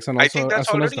Series X, and I think also that's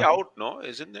as soon as already the out, no?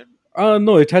 Isn't it?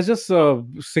 no, it has just No.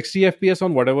 60 FPS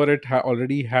on whatever it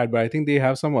already had, but I think they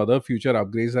have some other future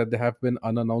upgrades that they have been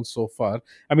unannounced so far.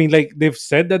 I mean, like they've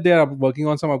said that they are working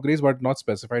on some upgrades, but not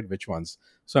specified which ones.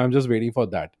 So I'm just waiting for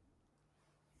that.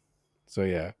 So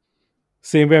yeah,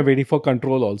 same way I'm waiting for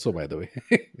Control also, by the way.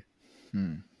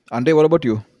 Hmm. Ante, what about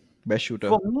you? Best shooter.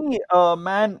 For me,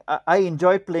 man, I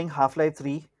enjoyed playing Half Life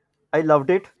 3. I loved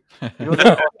it. It was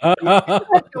an awesome game. It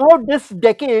had come out this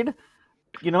decade,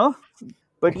 you know.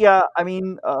 But yeah, I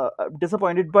mean, I'm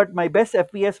disappointed. But my best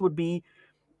FPS would be,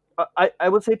 I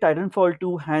would say Titanfall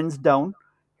 2, hands down.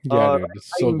 Yeah, dude,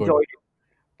 it's I so good. enjoyed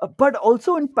it. But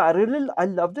also in parallel, I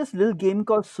love this little game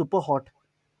called Super Hot.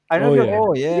 I don't know Oh if you've yeah,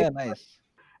 Oh played, yeah, nice.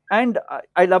 and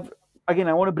I love. Again,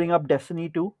 I want to bring up Destiny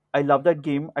 2. I love that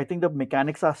game. I think the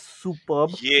mechanics are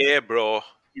superb. Yeah, bro.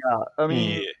 Yeah, I hmm.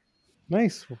 mean, Yeah.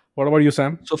 Nice. What about you,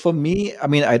 Sam? So for me, I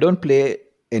mean, I don't play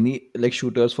any like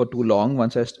shooters for too long.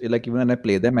 Once like even when I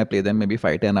play them maybe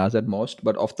 5-10 hours at most.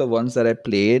 But of the ones that I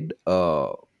played,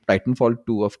 Titanfall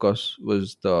 2, of course,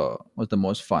 was the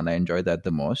most fun. I enjoyed that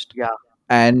the most. yeah.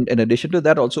 And in addition to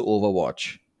that, also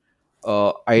Overwatch.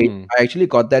 Hmm. I actually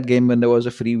got that game when there was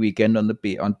a free weekend on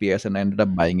on PS, and I ended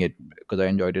up buying it because I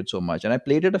enjoyed it so much, and I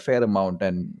played it a fair amount,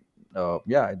 and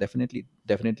yeah, it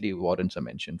definitely warrants a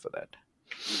mention for that.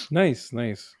 Nice,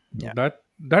 nice. Yeah,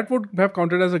 That would have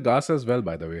counted as a gas as well,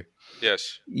 by the way.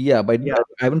 Yes. yeah, but Yeah.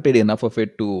 I haven't played enough of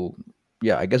it to.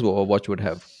 Yeah, I guess Overwatch would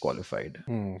have qualified.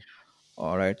 Hmm.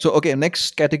 All right, so okay,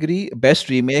 next category: best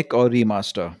remake or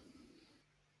remaster.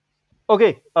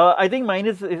 Okay. I think mine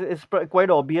is quite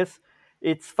obvious.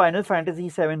 It's Final Fantasy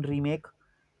VII remake.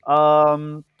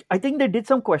 I think they did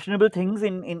some questionable things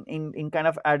in kind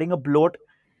of adding a bloat,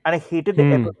 and I hated the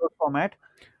Hmm. episode format.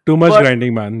 Too much But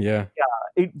grinding, man. Yeah.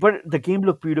 but the game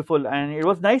looked beautiful, and it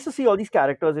was nice to see all these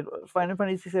characters. Final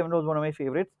Fantasy VII was one of my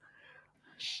favorites,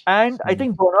 and I Hmm.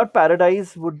 think Burnout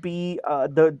Paradise would be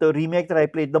the remake that I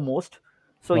played the most.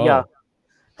 So yeah,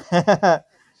 Wow.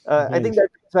 I think Nice. that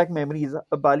brings back memories.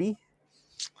 Bali.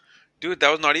 Dude,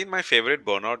 that was not even my favorite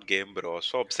Burnout game, bro. I was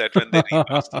so upset when they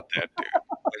remastered that, dude.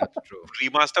 Like, That's true.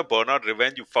 remaster Burnout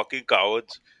Revenge, you fucking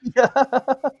cowards. Yeah.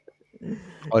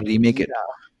 Or remake it.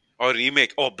 Yeah. Or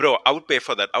remake. Oh, bro, I would pay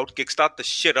for that. I would kickstart the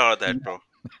shit out of that, bro.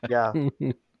 Yeah.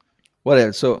 What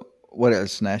else? So what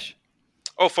else, Nash?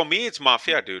 Oh, for me, it's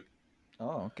Mafia, dude.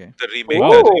 Oh, okay. The remake. That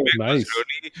Wow. Oh remake was Nice.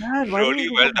 really, man, why didn't really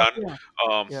you well go done.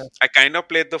 Mafia? Yeah. I kind of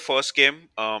played the first game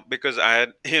because I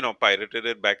had, pirated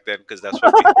it back then because that's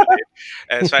what people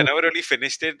did. So I never really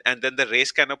finished it, and then the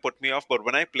race kind of put me off. But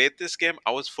when I played this game,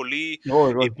 I was fully No,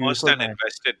 it was immersed beautiful, and man.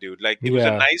 invested, dude. Like it was a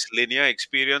Yeah. nice linear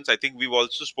experience. I think we've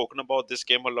also spoken about this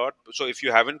game a lot. So if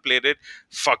you haven't played it,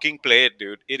 fucking play it,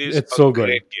 dude. It is It's a so good.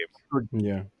 great game. Good.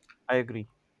 Yeah. I agree.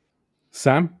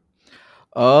 Sam?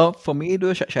 For me, it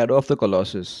was Shadow of the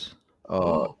Colossus. That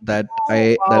Oh that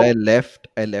wow. I left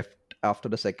after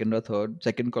the second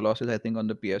Colossus, I think, on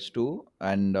the PS2.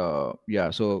 And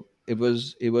yeah, so it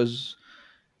was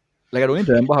like, I don't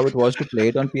even remember how it was to play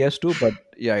it on PS2, but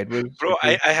yeah, Bro, it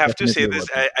was I have to say definitely this.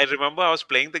 worth it. I remember I was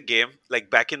playing the game like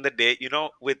back in the day,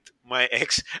 with my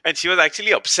ex, and she was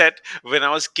actually upset when I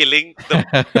was killing the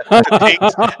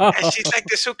things. And she's like,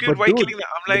 "They're so cute. but Why dude, killing them?"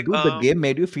 I'm but like, dude, the game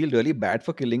made you feel really bad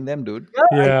for killing them, dude. Yeah,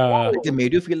 I Yeah. Like, they know.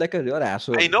 made you feel like a real I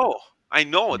asshole. know, I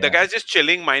know. The Yeah. guy's just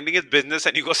chilling, minding his business,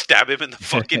 and you go stab him in the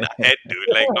fucking head, dude.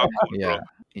 Like, not cool, bro. Yeah,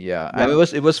 yeah. I Yeah, mean,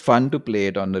 it was fun to play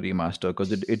it on the remaster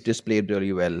because it just played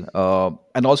really well.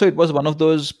 And also it was one of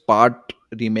those part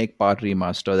remake, part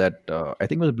remaster that I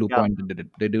think it was Blue yeah. Point that did it.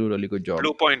 They did a really good job.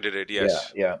 Blue Point did it, Yeah,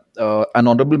 yes. yeah. An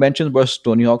honorable mention was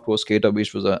Tony Hawk Pro Skater,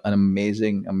 which was an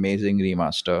amazing, amazing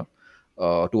remaster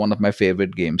to one of my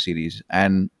favorite game series,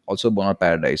 and also Burnout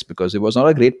Paradise, because it was not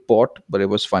a great port, but it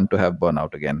was fun to have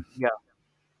Burnout again. Yeah.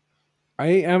 I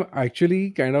am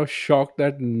actually kind of shocked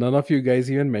that none of you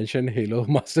guys even mentioned Halo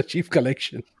Master Chief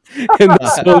Collection in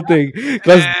this whole thing,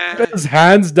 because that Man, is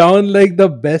hands down like the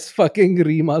best fucking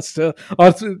remaster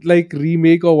or like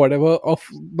remake or whatever of,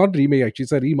 not remake actually,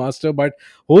 it's a remaster, but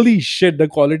holy shit, the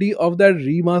quality of that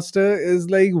remaster is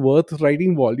like worth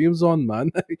writing volumes on, man,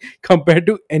 compared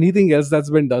to anything else that's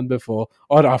been done before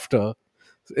or after.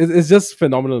 It's just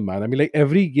phenomenal, man. I mean, like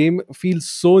every game feels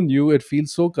so new, it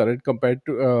feels so current compared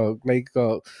to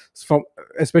from,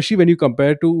 especially when you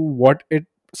compare to what it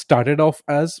started off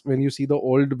as, when you see the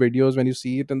old videos, when you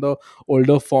see it in the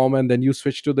older form and then you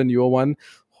switch to the newer one.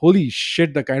 Holy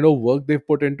shit, the kind of work they've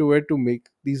put into it to make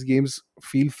these games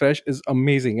feel fresh is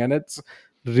amazing, and it's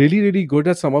really good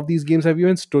that some of these games have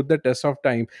even stood the test of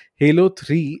time. Halo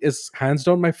 3 is hands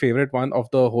down my favorite one of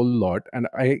the whole lot, and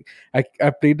I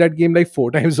played that game like 4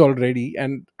 times already,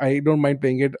 and I don't mind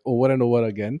playing it over and over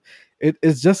again. It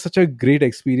is just such a great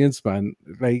experience, man.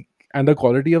 Like, and the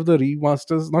quality of the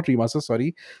remasters, not remasters,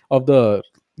 sorry, of the,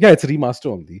 yeah, it's remaster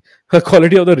only. The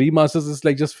quality of the remasters is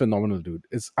like just phenomenal, dude.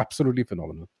 It's absolutely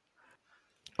phenomenal.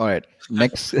 All right,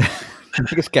 next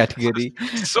next category.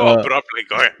 so Uh, abrupt. Like,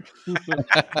 go ahead.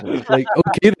 Like,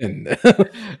 okay then.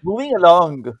 Moving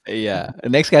along. yeah,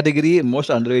 next category: most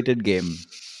underrated game.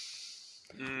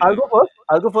 I'll Mm, go first.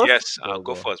 I'll go first. yes, Go,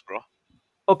 go go. first, bro.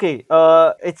 Okay.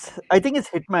 It's I think it's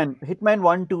Hitman. Hitman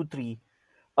 1, 2, 3.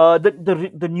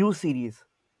 The new series.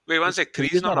 Wait, one Three, sec. three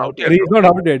Three is is not not out out yet, yet, He's bro. bro. not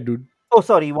out yet, dude. Oh,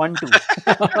 sorry, 1, 2.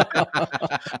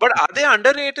 But are they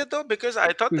underrated though? Because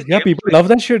I thought the Yeah, games people like love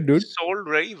that shit, dude. sold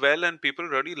very well and people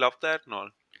really love that and all.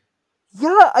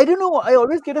 Yeah, I don't know. I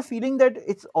always get a feeling that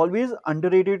it's always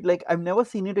underrated. Like I've never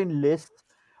seen it in lists.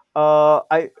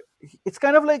 I It's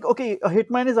kind of like, okay, a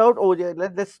Hitman is out. Oh yeah,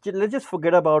 let's just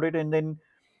forget about it, and then.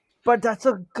 But that's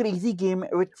a crazy game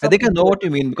with I some think I know what you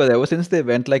incredible. mean, because ever since they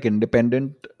went like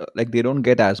independent, like they don't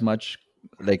get as much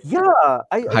like Yeah,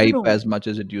 I don't hype know. as much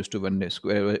as it used to when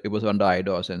Square, it was under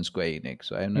IDOS and Square Enix.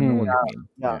 So I know what Hmm. you Yeah, mean.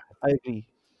 yeah, Yeah. I agree.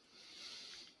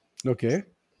 Okay.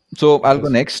 So I'll go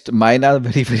Interesting. next. Mine are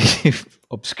very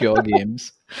obscure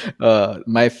games.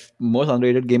 My most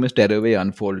underrated game is Tearaway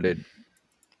Unfolded,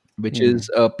 which Hmm. is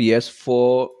a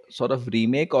PS4 sort of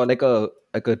remake, or like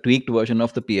a tweaked version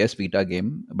of the PS Vita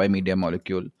game by Media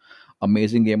Molecule.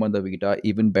 Amazing game on the Vita,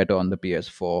 even better on the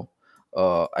PS4.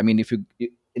 I mean,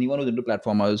 anyone who's into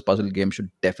platformers, puzzle games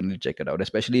should definitely check it out,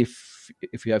 especially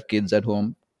if you have kids at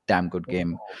home. Damn good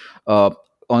game. Uh,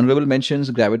 Honorable mentions: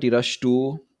 Gravity Rush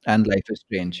 2 and Life is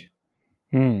Strange.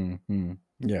 Hmm.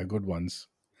 Yeah, good ones.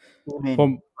 Too many For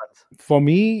ones. for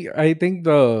me, I think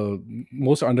the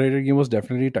most underrated game was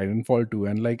definitely Titanfall 2.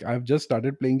 And like I've just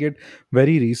started playing it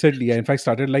very recently. I in fact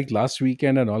started like last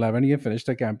weekend and all. I haven't even finished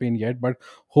the campaign yet. But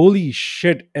holy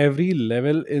shit, every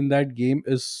level in that game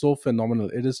is so phenomenal.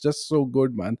 It is just so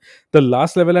good, man. The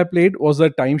last level I played was the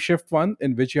time shift one,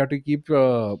 in which you have to keep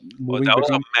Oh, moving that was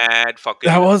between. a mad fucking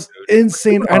That level, was dude.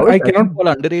 insane. Dude, And how is I cannot.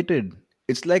 Titanfall underrated?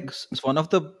 It's like it's one of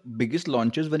the biggest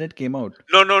launches when it came out.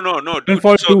 No, dude.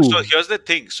 Titanfall So 2. here's the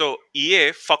thing. So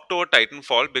EA fucked over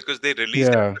Titanfall because they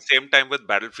released it at Yeah. the same time with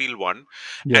Battlefield 1, and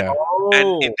Yeah. it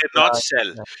Oh, did not yeah,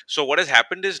 sell. yeah. So what has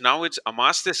happened is now it's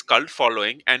amassed this cult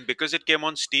following, and because it came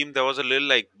on Steam, there was a little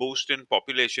like boost in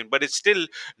population, but it's still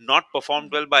not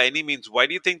performed well by any means. Why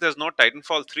do you think there's no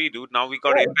Titanfall 3, dude? Now we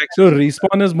got Yeah, Apex So and stuff.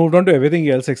 Respawn has moved on to everything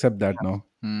else except that now.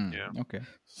 Hmm. Yeah. Okay.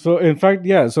 So in fact,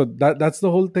 yeah. So that's the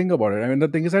whole thing about it. I mean, the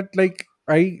thing is that like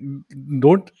I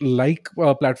don't like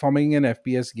platforming in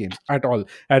FPS games at all.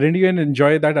 I didn't even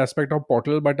enjoy that aspect of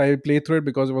Portal, but I played through it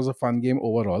because it was a fun game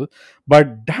overall.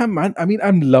 But damn man, I mean,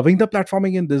 I'm loving the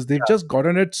platforming in this. They've just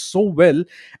gotten it so well,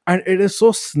 and it is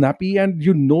so snappy. And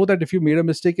you know that if you made a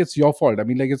mistake, it's your fault. I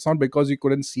mean, like it's not because you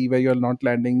couldn't see where you're not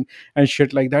landing and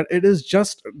shit like that. It is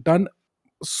just done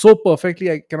so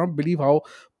perfectly. I cannot believe how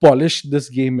polished this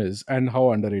game is and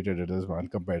how underrated it is, man,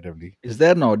 comparatively. Is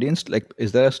there an audience? Like,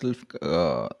 is there still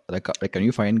like can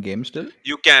you find games still?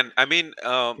 You can. I mean,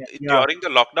 Yeah. during the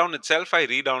lockdown itself, I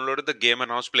re-downloaded the game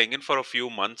and I was playing it for a few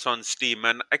months on Steam,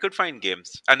 and I could find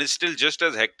games. And it's still just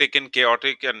as hectic and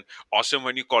chaotic and awesome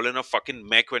when you call in a fucking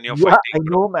mech when you're Yeah, fighting, I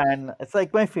bro. know, man. It's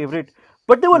like my favorite.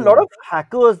 But there were a lot Yeah. of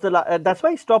hackers. That's why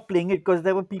I stopped playing it because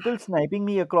there were people sniping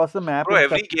me across the map Bro, and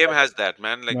stuff every like game that. has that,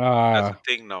 man. Like that's a Ah,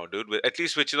 thing now, dude. At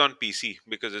least which is on PC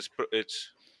because it's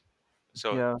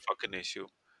a Yeah. fucking issue.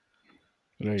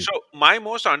 right. So my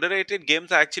most underrated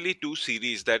games are actually two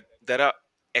series that are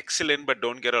excellent but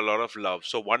don't get a lot of love.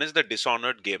 So one is the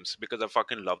Dishonored games because I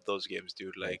fucking love those games,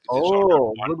 dude. Like Dishonored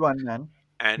Oh, one good one, man.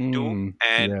 and two, Hmm.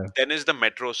 and Yeah. then is the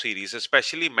Metro series,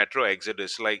 especially Metro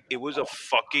Exodus. Like it was a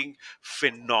fucking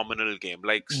phenomenal game.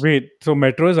 Wait, so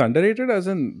Metro is underrated? As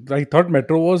in, I thought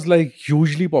Metro was like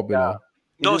hugely Yeah, popular.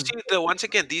 it No, is. see, once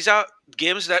again, these are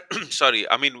games that, sorry,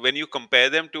 I mean, when you compare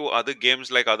them to other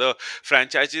games like other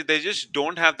franchises, they just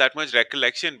don't have that much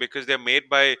recollection because they're made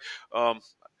by, um,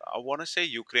 I want to say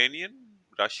Ukrainian,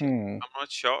 Russian, Hmm. I'm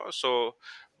not sure. So,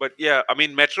 but yeah, I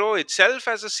mean, Metro itself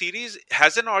as a series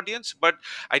has an audience, but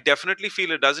I definitely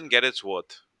feel it doesn't get its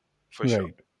worth for sure.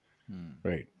 Right. Hmm.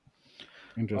 Right.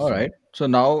 All Interesting. right. So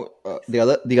now the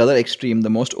other extreme, the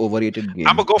most overrated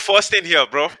I'm gonna game. go first in here,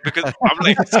 bro, because I'm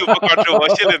like super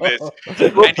controversial in this.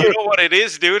 Go And for you it. know what it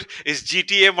is, dude? Is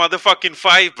GTA motherfucking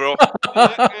 5, bro.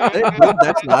 Dude,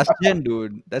 that's last gen,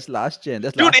 dude. That's last gen.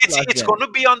 That's Dude, last to it's last it's gen. gonna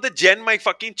be on the gen my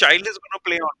fucking child is gonna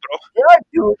play on, bro. Yeah,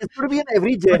 dude, it's going to be in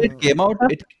every But it gen. came out.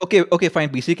 It okay, fine.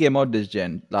 PC came out this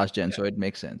gen, last gen, so it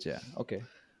makes sense. Yeah. Okay.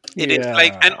 It is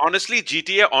like, and Yeah. honestly,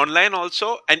 GTA Online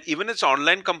also, and even its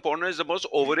online component is the most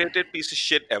overrated piece of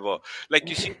shit ever. Like,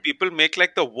 you see people make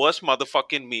like the worst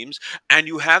motherfucking memes, and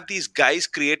you have these guys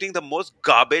creating the most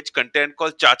garbage content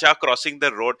called Chacha crossing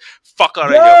the road. Fuck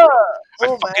out of here, Yeah. bro. I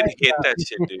Oh, man. fucking hate that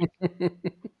shit, dude.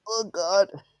 Oh,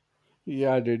 God.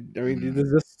 Yeah, dude. I mean, Hmm.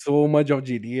 there's just so much of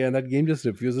GTA, and that game just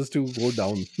refuses to go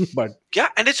down. But Yeah,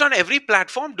 and it's on every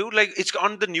platform, dude. Like, it's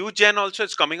on the new gen also.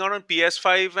 It's coming out on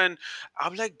PS5, and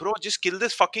I'm like, bro, just kill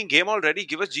this fucking game already.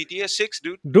 Give us GTA 6,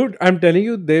 dude. dude, I'm telling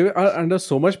you, they are under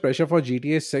so much pressure for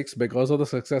GTA 6 because of the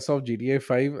success of GTA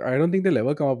 5. I don't think they'll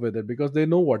ever come up with it because they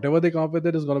know whatever they come up with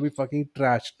it is gonna be fucking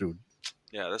trash, dude.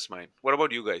 Yeah, that's mine. What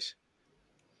about you guys?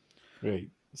 Right.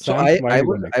 So Sam, why I don't you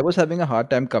go was next? I was having a hard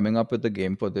time coming up with a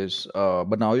game for this.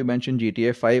 But now you mentioned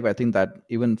GTA 5. I think that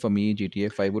even for me, GTA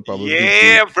 5 would probably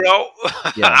be. Yeah, bro.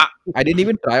 Yeah. I didn't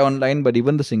even try online, but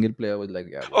even the single player was like,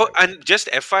 yeah, Oh, like and just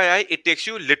FYI, it takes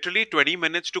you literally 20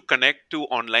 minutes to connect to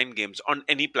online games on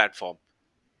any platform.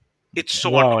 It's okay.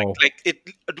 so annoying. Wow. Like it,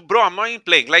 bro. I'm not even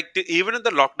playing. Like even in the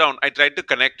lockdown, I tried to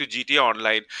connect to GTA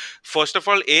Online. First of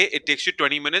all, it takes you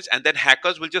 20 minutes, and then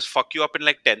hackers will just fuck you up in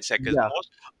like 10 seconds. Yeah. Most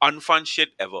unfun shit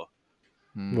ever.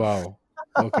 Hmm. Wow.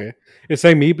 Okay. It's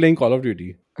like me playing Call of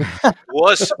Duty.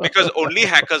 Worse because only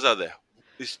hackers are there.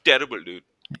 It's terrible, dude.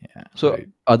 Yeah. So Right.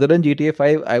 other than GTA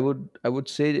 5, I would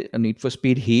say a Need for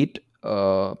Speed Heat.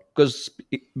 Because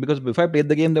before I played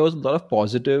the game, there was a lot of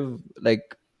positive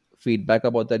like feedback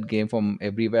about that game from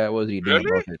everywhere I was reading Really?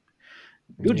 about it.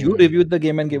 Dude, you Yeah. reviewed the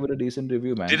game and gave it a decent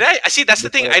review, Did man. I? See, that's the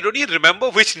thing. Before I, I don't even remember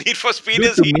which Need for Speed dude,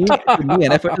 is Heat. to me,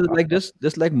 NFL is like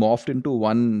just like morphed into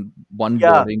one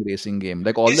Yeah. boring racing game.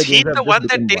 Like all Is the games Heat the have just one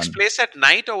that become takes one. place at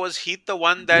night, or was Heat the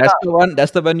one that? That's Yeah. the one.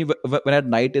 That's the one. When at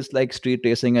night it's like street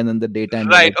racing, and then the daytime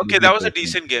you're Right. like Okay, that business was a racing.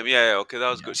 decent game. Yeah. Yeah, okay, that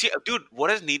was Yeah, good. See, dude, what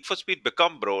has Need for Speed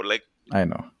become, bro? Like, I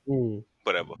know. Mm.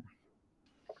 whatever.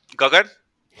 Gagan?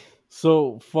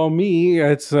 So for me,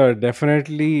 it's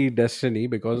definitely Destiny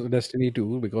because Destiny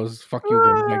 2 because fuck you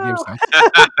guys, that game sucks.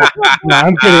 No,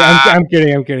 I'm kidding. I'm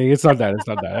kidding. I'm kidding. It's not that. It's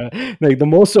not that. Like the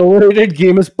most overrated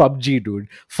game is PUBG, dude.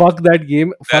 Fuck that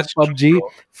game. Fuck That's true, PUBG. bro.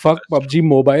 Fuck That's true. PUBG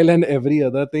Mobile and every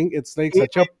other thing. It's like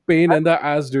such a Amen. pain in the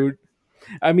ass, dude.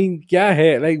 I mean, kya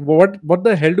hai? Like what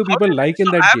the hell do How people did like in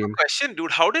so? I that have a game? question,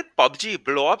 dude. How did PUBG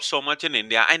blow up so much in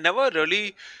India? I never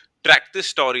really tracked this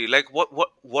story. Like,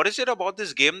 what is it about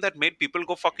this game that made people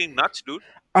go fucking nuts, dude?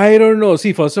 I don't know.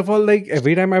 See, first of all, like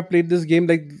every time I played this game,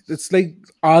 like it's like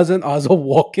hours and hours of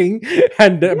walking,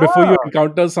 and before you Yeah.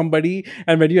 encounter somebody,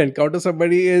 and when you encounter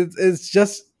somebody, it's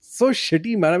just so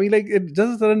shitty, man. I mean, like it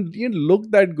just doesn't even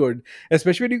look that good,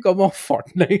 especially when you come off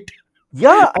Fortnite.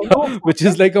 Yeah, I know. which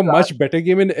is like a Fortnite. much better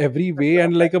game in every way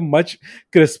and like a much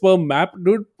crisper map.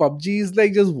 Dude, PUBG is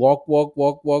like just walk, walk,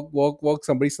 walk, walk, walk, walk.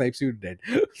 Somebody snipes you dead.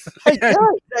 Yeah,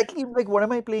 And exactly. Like, what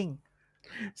am I playing?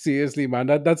 seriously, man,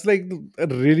 that's like a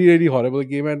really, really horrible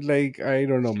game. And like, I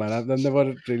don't know, man, I've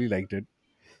never really liked it.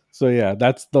 So yeah,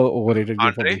 that's the overrated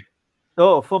game for Andre? me.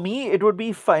 Oh, for me, it would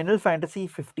be Final Fantasy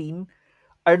 15.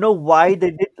 I don't know why they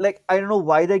did like I don't know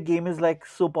why that game is like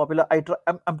so popular.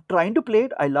 I'm trying to play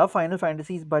it. I love Final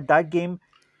Fantasies, but that game,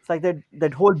 it's like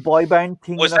that whole boy band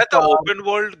thing Was in a that the car. open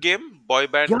world game? Boy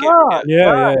band game? Yeah, Yeah.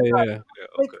 Yeah, yeah, yeah, yeah. yeah. Yeah,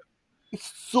 Like okay.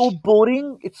 it's so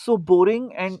boring. It's so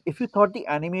boring. And if you thought the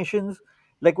animations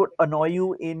like would annoy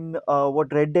you in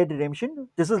what Red Dead Redemption,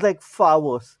 this is like far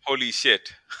worse. Holy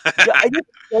shit. Yeah, I just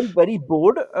felt very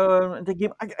bored. The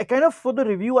game, I kind of for the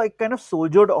review, I kind of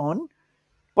soldiered on,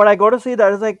 but I gotta say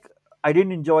that is like I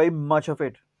didn't enjoy much of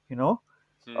it. You know,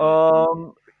 Hmm.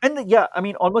 um, yeah, I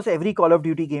mean almost every Call of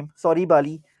Duty game. Sorry,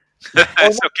 Bali. It's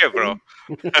Almost okay, bro.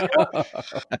 every, you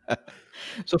know,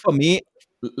 So for me,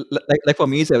 like for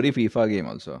me, it's every FIFA game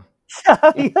also.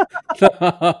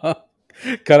 yeah,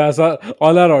 Karasa,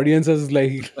 all our audiences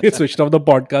like switched off the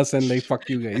podcast and like fuck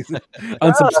you guys,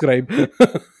 unsubscribe.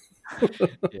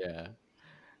 Yeah.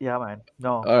 yeah, man.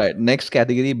 No, All right. Next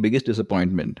category: biggest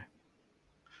disappointment.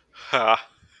 I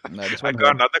Now this one got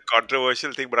hurt. another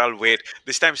controversial thing, but I'll wait.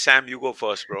 This time, Sam, you go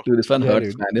first, bro. Dude, this one Yeah, hurts,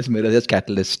 dude. man. This Mirror's Edge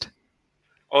Catalyst.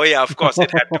 Oh, yeah, of course.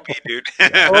 It had to be, dude.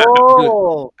 Yeah. Dude,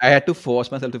 oh, I had to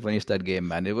force myself to finish that game,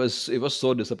 man. It was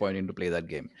so disappointing to play that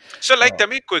game. So, like, Uh, tell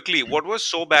me quickly, what was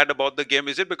so bad about the game?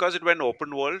 Is it because it went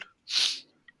open world?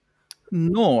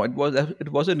 no, it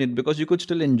wasn't it because you could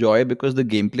still enjoy because the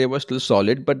gameplay was still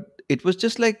solid, but it was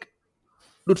just like,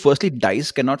 dude, firstly,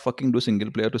 DICE cannot fucking do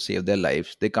single player to save their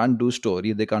lives. They can't do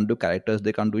story, they can't do characters,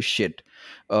 they can't do shit.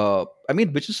 I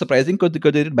mean, which is surprising because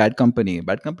they did Bad Company.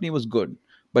 Bad Company was good.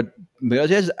 But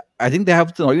Mirror's Edge, I think they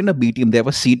have not even a B team, they have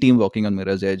a C team working on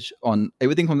Mirror's Edge on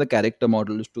everything from the character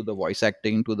models to the voice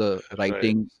acting to the Right.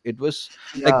 writing. It was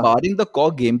like yeah, barring the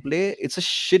core gameplay, it's a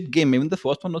shit game. Even the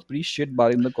first one was pretty shit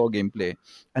barring the core gameplay.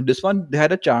 And this one, they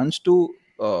had a chance to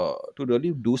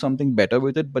really do something better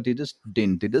with it, but they just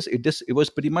didn't. It was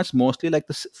pretty much mostly like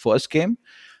the first game,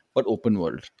 but open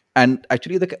world. And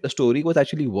actually, the story was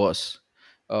actually worse.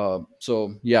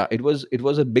 So yeah, it was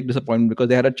a big disappointment because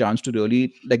they had a chance to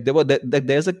really like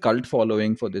there's a cult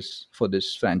following for this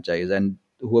franchise, and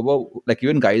whoever like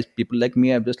even guys people like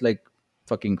me, I'm just like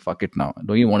fucking fuck it now.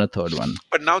 Don't you want a third one?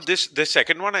 But now this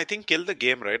second one, I think, killed the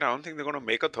game, right? I don't think they're gonna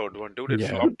make a third one, dude. It Yeah.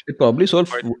 flopped It probably sold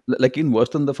quite. like even worse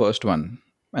than the first one,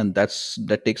 and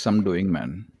that takes some doing,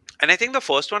 man. And I think the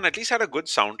first one at least had a good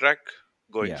soundtrack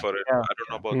going Yeah, for it. yeah. I don't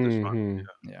know yeah, about this one.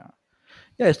 Hmm. yeah.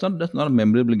 Yeah, it's not that's not a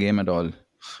memorable game at all.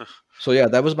 So yeah,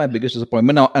 that was my biggest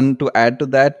disappointment. Now, and to add to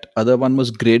that, other one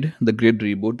was Grid, the Grid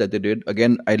reboot that they did.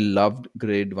 Again, I loved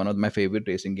Grid, one of my favorite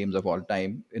racing games of all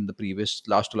time in the previous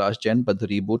last to last gen, but the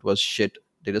reboot was shit.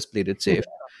 They just played it safe.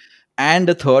 And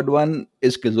the third one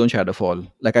is Killzone Shadowfall.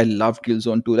 Like I loved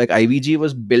Killzone 2. Like IVG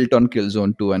was built on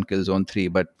Killzone 2 and Killzone 3,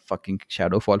 but fucking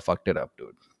Shadowfall fucked it up,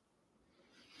 dude.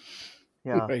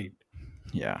 Yeah. Right.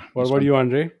 Yeah, What this about one. you,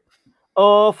 Andre?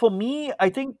 For me, I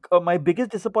think my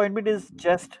biggest disappointment is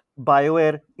just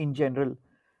BioWare in general.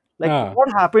 Like, Ah, what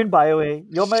happened, BioWare?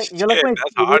 You're like Shit, my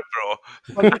that's hard, favorite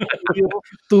bro. fucking studio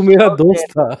tu mera out there.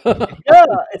 dost tha. Yeah,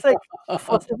 it's like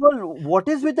first of all, what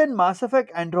is with that Mass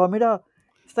Effect Andromeda?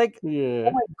 It's like, oh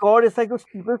Yeah. my god, it's like those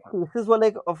people's faces were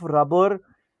like of rubber.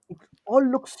 It all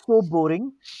looks so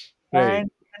boring. Right.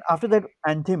 And after that,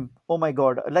 Anthem. Oh my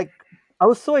god, like I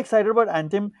was so excited about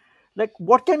Anthem. Like,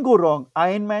 what can go wrong?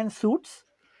 Iron Man suits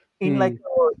in like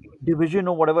Hmm. a division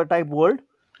or whatever type world.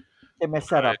 They mess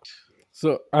that up. Right.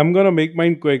 So I'm gonna make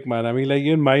mine quick, man. I mean, like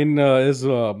even mine is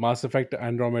Mass Effect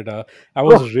Andromeda. I Oh,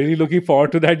 was really looking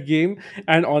forward to that game,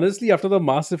 and honestly, after the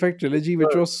Mass Effect trilogy,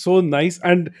 which was so nice,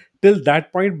 and till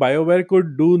that point, BioWare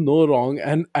could do no wrong,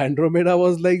 and Andromeda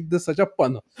was like this such a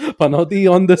panoti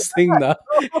on this thing. Now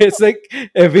it's like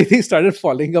everything started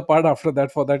falling apart after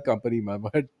that for that company, man.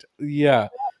 But yeah,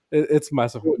 it's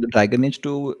Mass Effect. The Dragon Age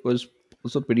 2 was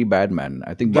also pretty bad, man.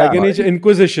 I think yeah. Dragon Age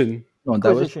Inquisition. no,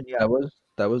 Inquisition, yeah.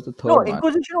 that was the No, third one.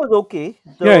 Inquisition was okay.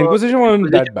 Yeah, The Inquisition wasn't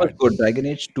Inquisition that was bad. good. Dragon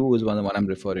Age 2 is one I'm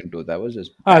referring to. That was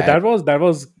just Ah, bad. that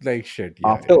was like shit.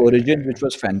 Yeah, After yeah, Origins, which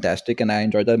was fantastic, and I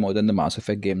enjoyed that more than the Mass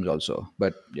Effect games also.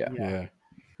 But yeah, yeah. yeah. Yeah.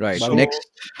 right. But So, Next,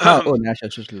 oh, Nash, I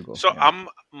should still go. so Yeah.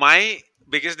 my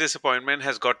biggest disappointment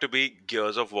has got to be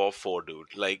Gears of War 4,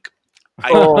 dude. Like, I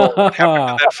don't know Oh, what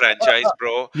happened to that franchise,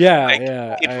 bro. yeah, Like,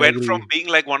 yeah, I it went from agree. being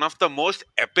like one of the most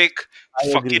epic I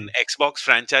fucking agree. Xbox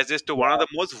franchises to one of Yeah.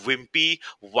 the most wimpy,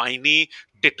 whiny,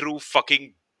 titru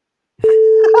fucking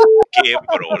game,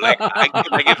 bro. Like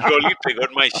it really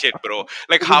triggered my shit, bro.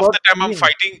 Like It's half about the time I'm seeing.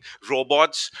 fighting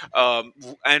robots,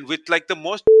 and with like the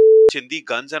most chindi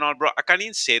guns and all, bro. I can't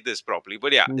even say this properly,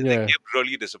 but yeah, the Yeah, game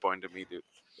really disappointed me, dude.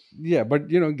 yeah, but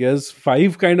Gears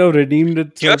 5 kind of redeemed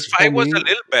itself Gears for 5 was a me.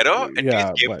 little better, at least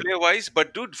Yeah, but gameplay wise,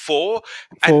 but dude, 4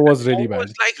 and 4 was 4 really was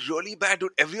bad. like really bad,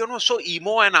 dude. Everyone was so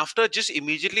emo, and after just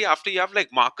immediately after you have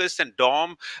like Marcus and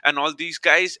Dom and all these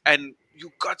guys, and you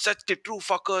got such the true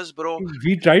fuckers, bro.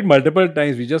 We tried multiple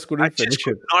times, we just I couldn't just finish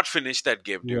could it. not finish that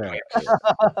game, dude. Yeah, Like,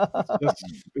 yeah.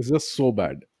 It's just so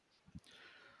bad.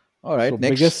 All So right, next.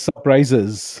 biggest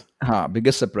surprises.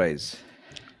 Biggest surprise.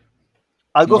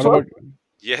 I'll go What first. about go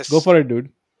yes. for it, dude?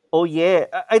 Oh yeah,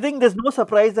 I think there's no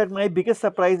surprise that my biggest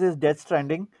surprise is Death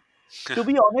Stranding. To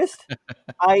be honest,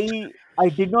 I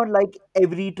did not like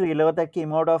every trailer that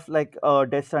came out of like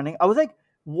Death Stranding. I was like,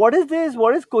 what is this?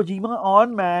 What is Kojima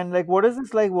on, man? Like, what is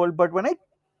this like world? But when I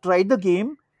tried the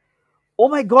game, oh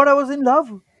my god, I was in love.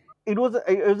 It was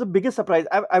the biggest surprise.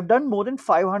 I've done more than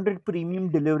 500 premium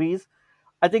deliveries.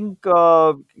 I think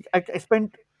I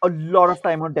spent a lot of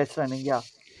time on Death Stranding. Yeah.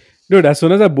 Dude, as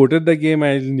soon as I booted the game,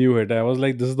 I knew it. I was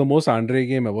like, this is the most Andre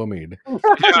game ever made.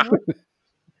 Yeah.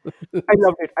 I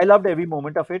loved it. I loved every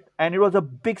moment of it, and it was a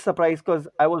big surprise because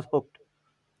I was hooked.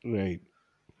 Right.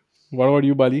 What about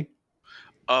you, Bali?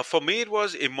 For me, it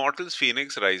was Immortals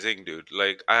Phoenix Rising, dude.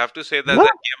 Like, I have to say that that What?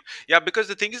 game, yeah, because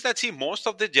the thing is that, see, most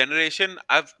of the generation,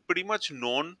 I've pretty much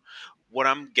known what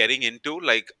I'm getting into.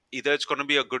 Like, either it's going to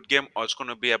be a good game or it's going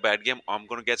to be a bad game, or I'm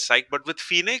going to get psyched. But with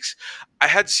Phoenix, I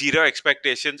had zero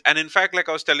expectations. And in fact, like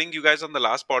I was telling you guys on the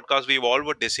last podcast, we all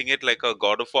were dissing it like a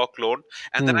God of War clone.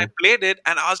 And then I Hmm. played it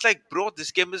and I was like, bro,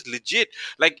 this game is legit.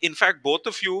 Like, in fact, both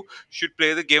of you should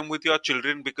play the game with your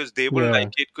children because they will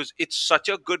like Yeah. it because it's such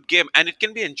a good game and it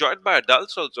can be enjoyed by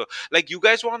adults also. Like, you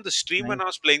guys were on the stream when Nice. I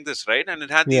was playing this, right? And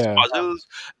it had these Yeah. puzzles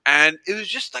and it was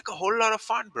just like a whole lot of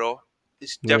fun, bro.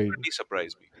 It's Right. definitely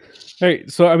surprised me. Right.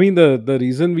 So I mean the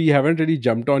reason we haven't really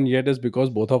jumped on yet is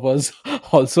because both of us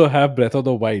also have Breath of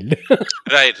the Wild.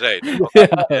 Right, right. Okay.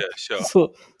 Yeah. Yeah,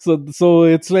 sure. So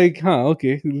it's like,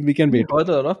 okay, we can We wait. heard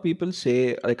a lot of people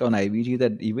say, like on IVG,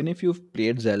 that even if you've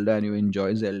played Zelda and you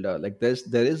enjoy Zelda, like there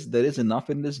is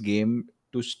enough in this game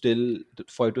to still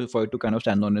for it to kind of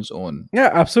stand on its own.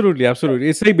 Yeah, absolutely, absolutely.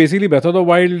 It's like basically Breath of the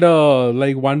Wild,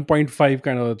 like 1.5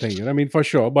 kind of a thing. I mean, for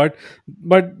sure. But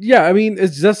yeah, I mean,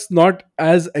 it's just not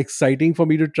as exciting for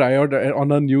me to try out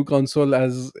on a new console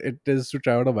as it is to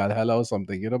try out a Valhalla or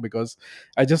something. Because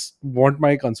I just want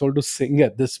my console to sing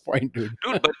at this point, dude.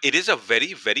 Dude, but it is a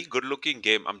very, very good looking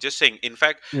game. I'm just saying. In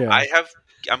fact, Yeah. I have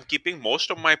I'm keeping most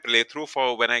of my playthrough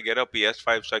for when I get a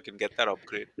PS5 so I can get that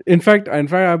upgrade. In fact,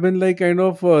 I've been like kind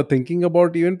of thinking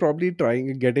about even probably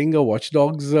trying getting a Watch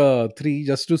Dogs 3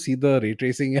 just to see the ray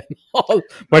tracing and all. No,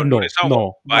 But dude, no, it's not worth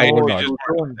no, I buying. would No, We not. just dude, want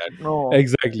to do don't. that. No.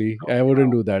 Exactly. I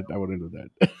wouldn't do that. I wouldn't do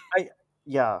that. I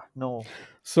yeah, no.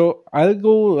 So I'll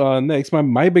go next.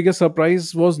 My biggest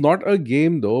surprise was not a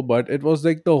game though, but it was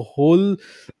like the whole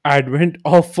advent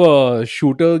of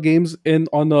shooter games in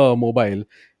on a mobile,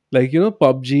 like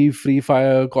PUBG, Free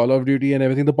Fire, Call of Duty, and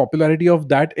everything. The popularity of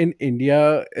that in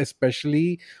India,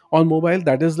 especially on mobile,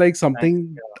 that is like Nice.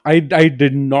 something I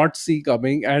did not see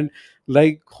coming. And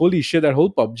like holy shit, that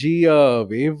whole PUBG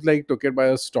wave like took it by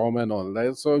a storm and all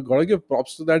that. So gotta give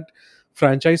props to that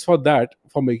franchise for that,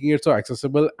 for making it so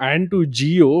accessible, and to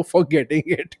Geo for getting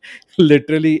it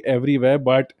literally everywhere.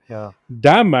 But Yeah.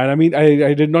 damn, man, I mean,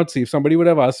 I did not see. If somebody would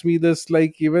have asked me this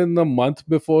like even a month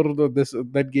before this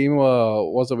that game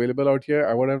was available out here,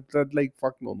 I would have said like,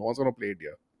 fuck no, no one's gonna play it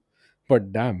here.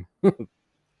 But damn.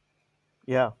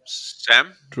 Yeah.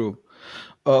 Sam? True.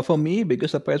 For me,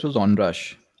 biggest surprise was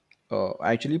Onrush.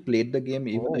 I actually played the game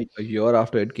even Oh. a year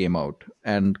after it came out,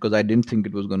 and because I didn't think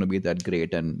it was going to be that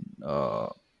great, and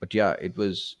but yeah,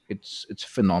 it's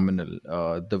phenomenal.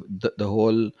 The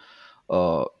whole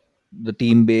uh, the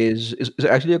team base is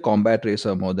actually a combat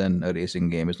racer more than a racing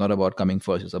game. It's not about coming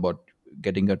first; it's about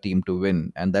getting a team to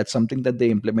win, and that's something that they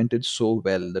implemented so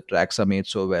well. The tracks are made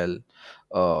so well.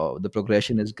 The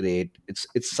progression is great.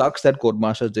 It sucks that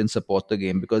Codemasters didn't support the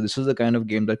game, because this is the kind of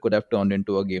game that could have turned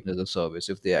into a game as a service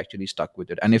if they actually stuck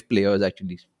with it and if players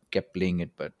actually kept playing it.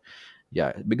 But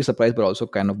yeah, biggest surprise, but also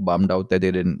kind of bummed out that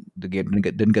the game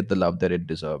didn't get the love that it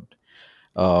deserved.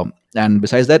 And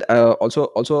besides that,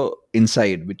 also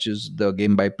Inside, which is the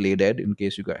game by Playdead. In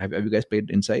case you guys have you guys played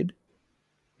Inside?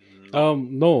 No.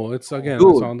 No, it's Oh. again, it's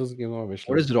Dude, on this game on my wish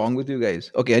what is list. wrong with you guys?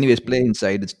 Okay, anyways, play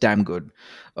Inside. It's damn good.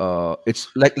 It's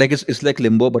like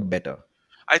Limbo but better.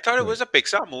 I thought it Right. was a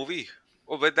Pixar movie.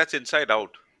 Oh, but that's Inside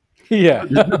Out. Yeah.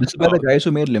 This is by the Oh, guys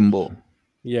who made Limbo.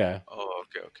 Yeah. oh,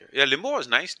 okay, okay. Yeah, Limbo was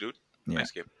nice, dude. Yeah.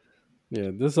 Nice game.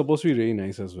 Yeah, this is supposed to be really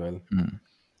nice as well. Mm.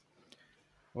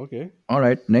 Okay. All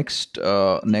right. Next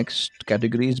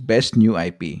category is best new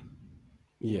IP.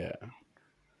 Yeah. Who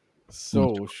wants to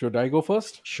So go? should I go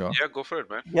first? Sure. Yeah, go for it,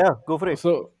 man. Yeah, go for it.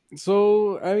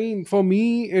 So I mean, for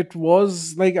me, it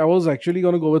was like I was actually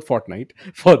gonna go with Fortnite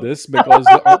for this because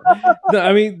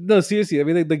I mean, no, seriously, I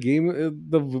mean, like the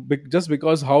game, just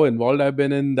because how involved I've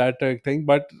been in that thing,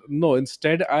 but no,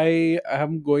 instead I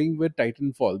am going with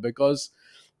Titanfall because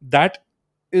that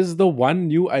is the one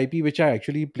new IP which I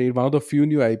actually played, one of the few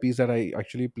new IPs that I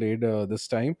actually played this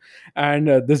time and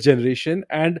this generation,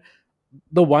 and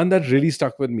the one that really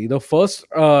stuck with me. The first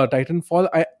Titanfall,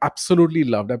 I absolutely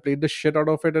loved. I played the shit out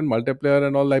of it in multiplayer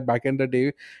and all, like back in the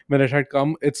day when it had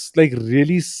come. It's like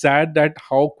really sad that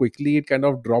how quickly it kind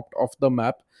of dropped off the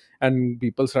map and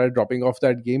people started dropping off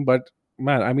that game. But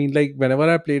man, I mean, like whenever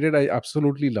I played it, I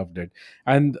absolutely loved it.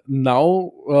 And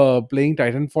now playing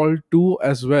Titanfall 2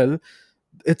 as well,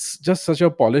 it's just such a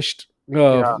polished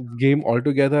Yeah. game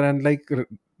altogether. And like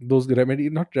those Remedy,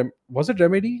 not was it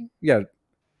Remedy? Yeah,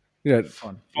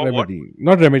 Fun. For what? Remedy,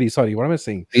 not Remedy. Sorry, what am I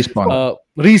saying? Respawn.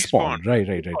 Respawn. Respawn.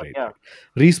 Right. Yeah.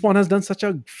 Respawn has done such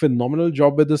a phenomenal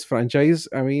job with this franchise.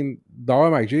 I mean, now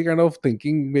I'm actually kind of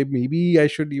thinking maybe I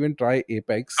should even try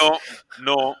Apex. No,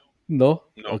 no, No,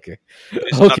 no. okay,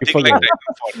 It's okay, nothing like forget it.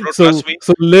 Titanfall, bro. So, Trust me.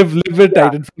 so live with Yeah.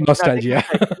 Titanfall Nothing nostalgia. like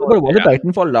Titanfall. But was it Yeah.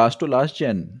 Titanfall last to last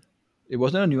gen? It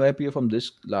wasn't a new IP from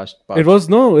this last It past. was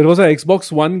an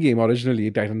Xbox One game originally,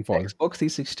 Titanfall. Xbox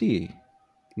 360.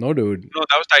 No, dude, No,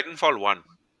 that was Titanfall 1.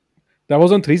 that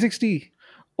was on 360.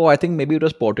 Oh, I think maybe it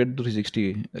was ported to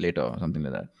 360 later or something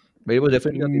like that. But it was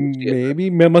definitely on 360 as well. Maybe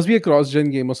must be a cross-gen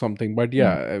game or something. But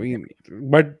yeah, I mean,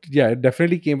 but yeah, it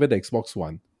definitely came with Xbox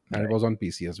One, and it Right. was on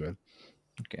PC as well.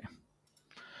 Okay.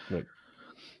 Right.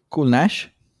 Cool, Nash.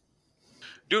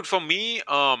 Dude, for me,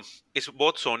 it's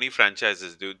both Sony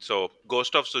franchises, dude. So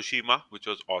Ghost of Tsushima, which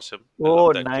was awesome. I love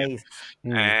Oh, that game. nice.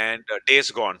 Hmm. And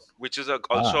Days Gone, which is Ah.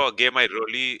 also a game I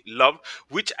really loved,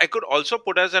 which I could also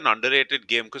put as an underrated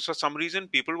game because for some reason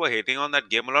people were hating on that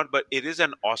game a lot, but it is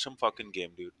an awesome fucking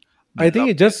game, dude. I I think love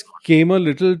it Days just came a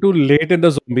little too late in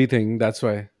the zombie thing. That's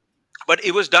why. but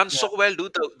it was done Yeah, so well,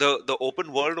 dude. The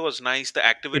open world was nice, the it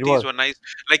activities was. were nice,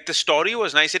 like the story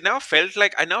was nice. It never felt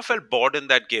like I never felt bored in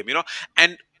that game,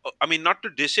 and I mean, not to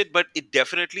diss it, but it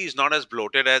definitely is not as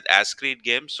bloated as Creed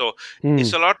games, so Hmm.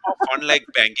 it's a lot more fun, like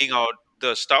banging out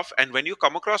the stuff. And when you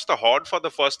come across the Horde for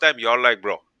the first time, you're like,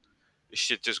 bro,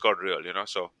 shit just got real.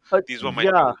 So these were my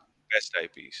Yeah, two best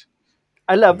IPs.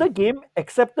 I love Hmm. the game,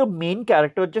 except the main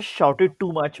character just shouted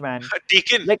too much, man.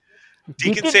 Deacon Like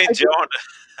Deacon Deacon, St. John.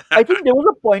 I think there was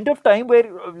a point of time where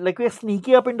like we're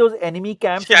sneaking up in those enemy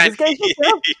camps, and Yeah, this guy's just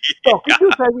talking to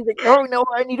his friends. He's like, "Oh no,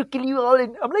 I need to kill you all!"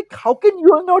 And I'm like, "How can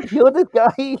you all not hear this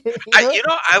guy?"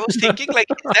 I was thinking like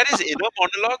is that his inner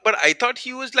monologue, but I thought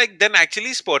he was like then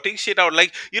actually spurting shit out.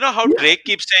 Like how Yeah. Drake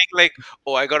keeps saying like,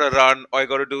 "Oh, I gotta run, or I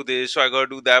gotta do this, or I gotta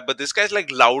do that," but this guy's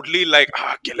like loudly like,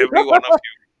 kill every one of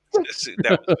you."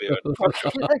 That was weird.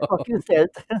 He's like, "Fuck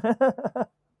yourself."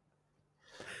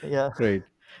 Yeah. Right.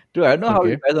 Dude, I don't know how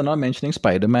you Okay. guys are not mentioning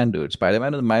Spider-Man, dude.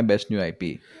 Spider-Man is my best new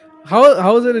IP.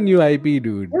 How is it a new IP,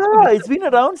 dude? Yeah, it's been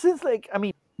around since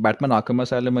Batman Arkham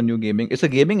Asylum, a new gaming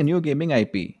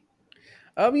IP.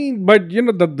 I mean, but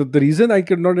the reason I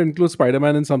could not include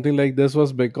Spider-Man in something like this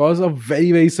was because a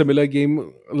very, very similar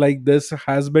game like this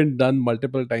has been done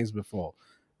multiple times before.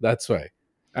 That's why.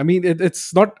 I mean,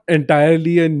 it's not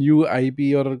entirely a new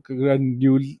IP or a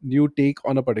new take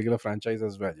on a particular franchise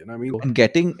as well. I mean, And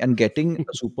getting a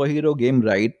superhero game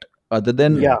right, other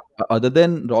than yeah, yeah, other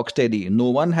than Rocksteady, no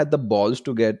one had the balls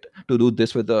to do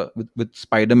this with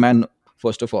Spider-Man,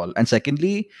 first of all, and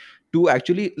secondly, to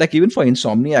actually, like, even for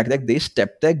Insomniac, like, they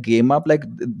stepped their game up. Like,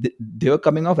 they were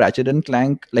coming off Ratchet and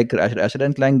Clank, like Ratchet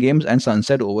and Clank games and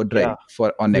Sunset Overdrive yeah.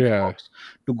 for on yeah. Xbox.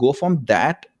 To go from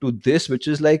that to this, which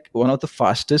is like one of the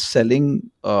fastest selling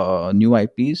new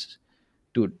IPs,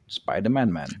 to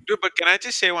Spider-Man, man. Dude, but can I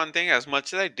just say one thing? As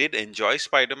much as I did enjoy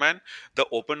Spider-Man, the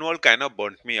open world kind of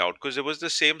burnt me out because it was the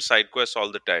same side quest all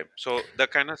the time. So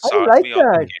that kind of I soured like me off the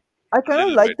that. game I a kind of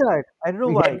little like bit. that. I don't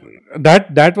know But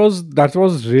why. that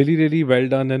was really, really well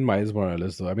done in Miles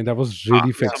Morales, though. I mean, that was really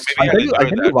Yeah, So fixed. maybe I'll I tell you. I'll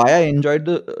enjoyed tell you that. why I enjoyed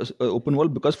the open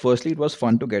world, because firstly, it was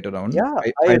fun to get around. yeah,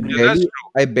 I, I I agree. Yeah, that's barely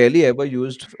true. I barely ever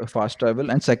used fast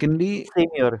travel, and secondly, Same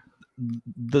here.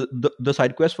 the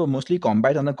side quests were mostly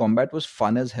combat, and the combat was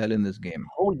fun as hell in this game,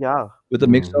 Oh yeah. with a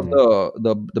mix of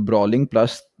Mhm. the brawling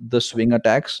plus the swing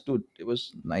attacks. Dude, it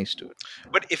was nice, dude.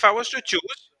 But if I was to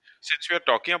choose, since we are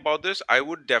talking about this, I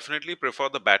would definitely prefer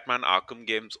the Batman Arkham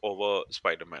games over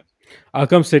Spider-Man.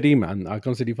 Arkham City, man.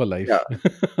 Arkham City for Yeah, life.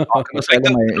 Arkham Like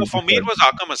Asylum, I no, for me it preferred. was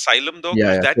Arkham Asylum though, Yeah,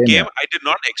 because yeah, that same game here. I did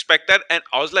not expect that, and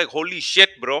I was like, "Holy shit,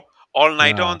 bro! All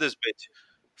nighter Ah, on this bitch."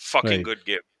 Fucking right. good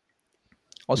game.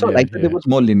 Also, I Yeah, like that it yeah. was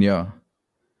more linear.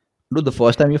 Dude, the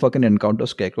first time you fucking encounter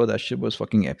Scarecrow, that shit was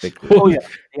fucking epic, dude. Oh yeah,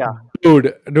 yeah.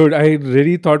 Dude, I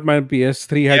really thought my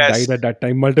PS3 had died Yes, at that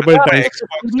time multiple my times. That's a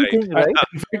Xbox CD died. thing, right?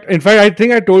 In fact, I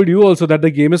think I told you also that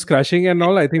the game is crashing and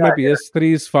all. I think my Yeah,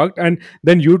 PS3 is fucked, and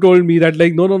then you told me that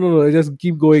like, no, no, no, no, just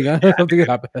keep going. Huh? Something will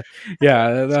happen. Yeah,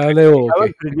 I was like, oh, that was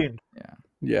okay, brilliant. Yeah.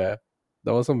 yeah,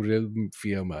 that was some real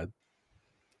fear, man.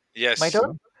 My Yes.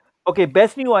 turn. Okay,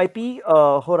 best new IP,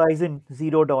 Horizon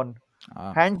Zero Dawn,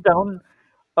 Ah, hands down.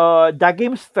 That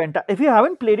game's fantastic. If you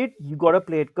haven't played it, you gotta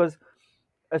play it because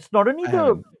it's not only I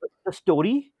haven't. the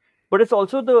story, but it's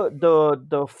also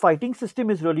the fighting system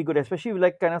is really good, especially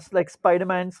like kind of like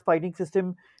Spider-Man's fighting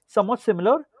system, somewhat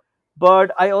similar.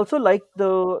 But I also like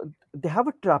they have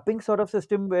a trapping sort of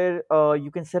system where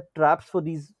you can set traps for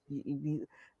these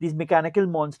mechanical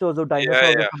monsters or Yeah,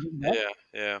 dinosaurs or yeah, something like that. yeah,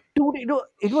 yeah. Dude,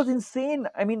 it was insane.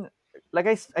 I mean, like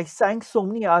I sank so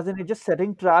many hours in it just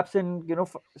setting traps and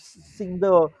seeing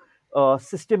the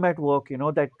system at work.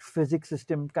 That physics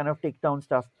system kind of takedown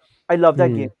stuff. I love that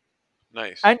Hmm. game.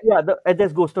 Nice. And yeah, and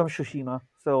there's Ghost of Tsushima.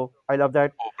 So I love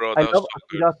that. Oh, bro, I that was love so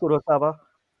good. Akira Kurosawa.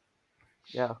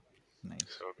 Yeah.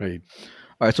 Nice. So good. Right.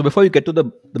 All right. So before you get to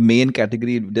the main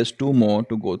category, there's two more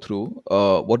to go through.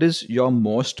 What is your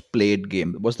most played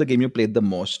game? What's the game you played the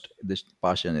most this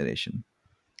past generation?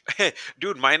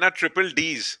 Dude, mine are triple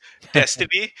D's: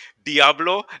 Destiny,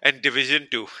 Diablo, and Division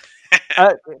Two.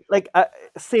 Uh, like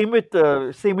same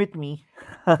with me.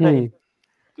 Hmm. Nice.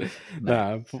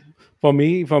 Nah, for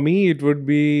me, it would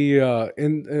be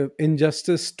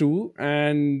Injustice 2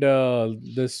 and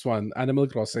this one, Animal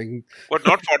Crossing. What?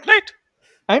 Not Fortnite?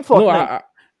 And No, Fortnite.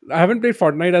 I haven't played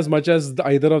Fortnite as much as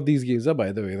either of these games are.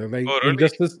 By the way, like Oh, really?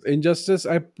 Injustice,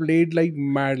 I played like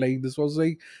mad. Like this was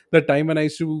like the time when I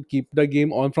used to keep the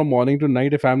game on from morning to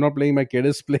night. If I'm not playing, my kid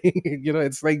is playing.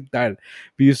 It's like that.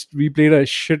 We played a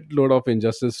shitload of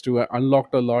Injustice 2. I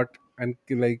unlocked a lot and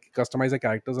like customized the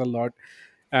characters a lot.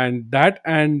 And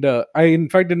I in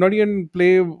fact did not even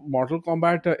play Mortal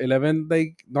Kombat 11,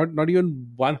 like not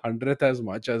even 100th as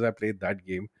much as I played that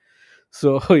game.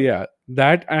 So yeah,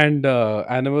 that and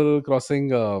Animal Crossing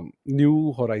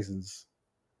New Horizons.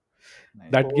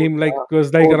 Nice. That Oh game like yeah.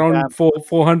 was like Oh around damn.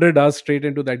 400 hours straight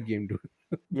into that game, dude.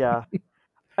 Yeah.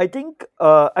 I think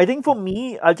for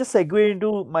me, I'll just segue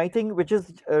into my thing, which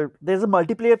is there's a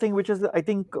multiplayer thing, which is I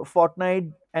think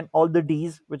Fortnite and all the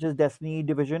Ds, which is Destiny,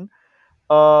 Division.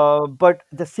 But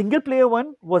the single player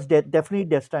one was definitely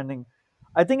Death Stranding.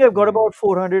 I think I've got Hmm. about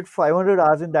 400, 500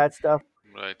 hours in that stuff.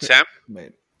 Right. Sam?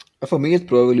 Right. For me, it's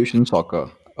Pro Evolution Soccer.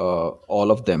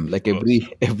 All of them, like Close.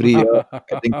 every year,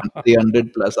 I think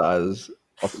 300 plus hours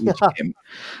of each Yeah, game.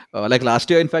 Like last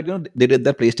year, in fact, they did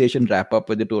the PlayStation wrap up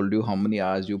where they told you how many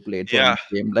hours you played for Yeah. each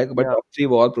game. Like, but yeah. top three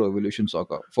were all Pro Evolution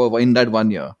Soccer for in that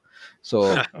 1 year.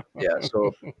 So yeah,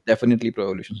 so definitely Pro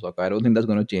Evolution Soccer. I don't think that's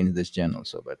going to change this gen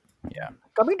also, but yeah,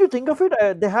 Coming to think of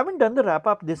it, they haven't done the wrap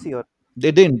up this year.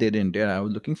 they didn't. Yeah, I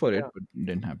was looking for it, Yeah, but it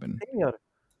didn't happen. same year.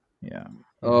 Yeah.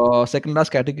 Hmm. Second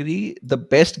last category, the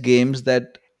best games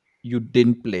that you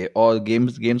didn't play, or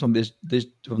games from this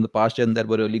from the past gen that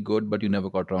were really good, but you never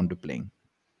got around to playing.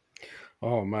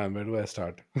 Oh man, where do I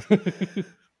start?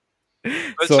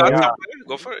 Well, So start I, Yeah, somewhere.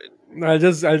 Go for it. I'll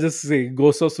just say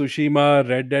Ghost of Tsushima,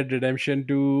 Red Dead Redemption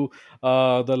 2,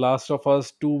 The Last of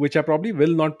Us 2, which I probably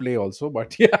will not play also,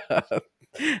 but yeah.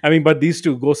 I mean, but these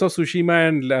two, Ghost of Tsushima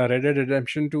and Red Dead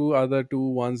Redemption 2, are the two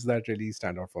ones that really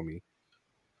stand out for me.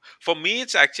 For me,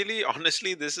 it's actually,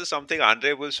 honestly, this is something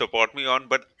Andre will support me on,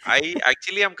 but I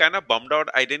actually am kind of bummed out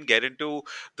I didn't get into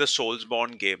the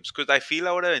Soulsborne games because I feel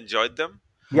I would have enjoyed them.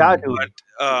 yeah, Hmm. dude. But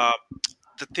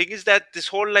the thing is that this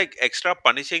whole like extra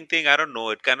punishing thing, I don't know,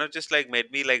 it kind of just like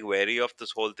made me like wary of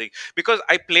this whole thing because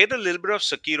I played a little bit of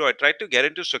Sekiro. I tried to get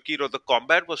into Sekiro. The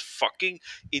combat was fucking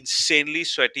insanely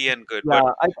sweaty and good, but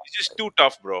Yeah, it's just too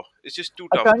tough, bro. It's just too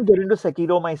I tough. can't get into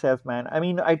Sekiro myself, man. I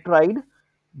mean, I tried,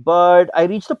 but I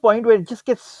reached the point where it just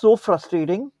gets so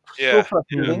frustrating, so Yeah,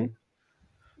 yeah. frustrating. Hmm.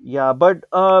 Yeah, but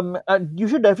you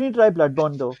should definitely try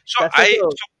Bloodborne though. So That's like I a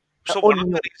so oh one of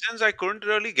the no, reasons I couldn't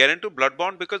really get into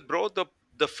Bloodborne because bro,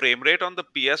 the frame rate on the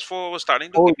PS4 was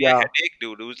starting to oh give me a yeah, headache,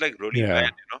 dude. It was like really Yeah,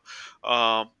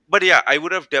 bad. But yeah, I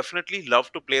would have definitely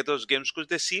loved to play those games because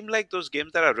they seem like those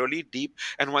games that are really deep,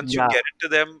 and once you yeah. get into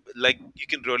them, like you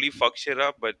can really fuck shit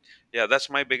up. But yeah, that's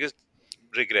my biggest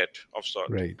regret of sort.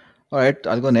 right. All right,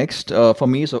 I'll go next. For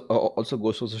me, so also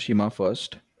Ghost of Tsushima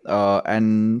first,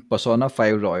 and Persona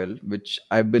 5 Royal, which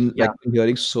I've been Yeah,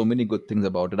 hearing so many good things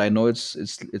about it. I know it's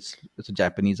a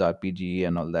Japanese RPG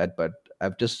and all that, but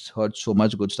I've just heard so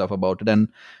much good stuff about it, and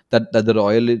that the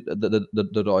Royal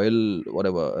the Royal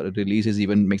whatever release is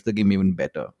even makes the game even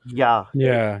better. yeah.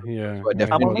 Yeah, yeah, So I I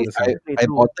I'm heard on my definitely the same. second I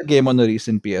playthrough. bought the game on the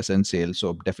recent PSN sale,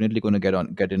 so definitely going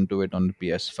to get into it on the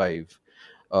PS5.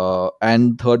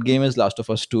 And third game is Last of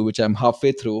Us 2, which I'm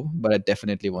halfway through, but I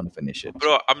definitely want to finish it.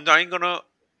 Bro, I'm not gonna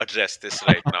address this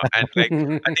right now. And like,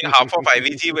 I think half of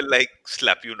IVG will like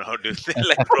slap you now, dude. They're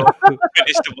like, bro,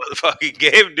 finish the motherfucking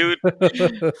game, dude.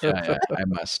 Yeah, yeah, I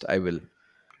must. I will.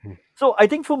 So I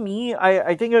think for me,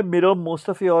 I think I mirror most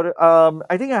of your.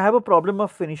 I think I have a problem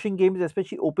of finishing games,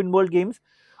 especially open world games.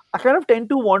 I kind of tend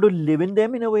to want to live in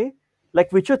them in a way.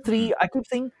 Like Witcher Mhm. 3, I keep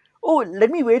saying, "Oh, let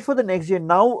me wait for the next gen."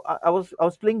 Now I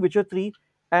was playing Witcher 3,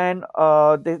 and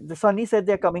the Sunny said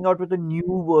they're coming out with a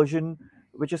new version,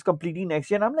 which is completely next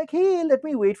gen. I'm like, "Hey, let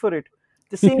me wait for it."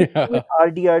 The same thing with Yeah,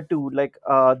 RDR2. Like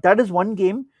that is one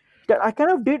game that I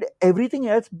kind of did everything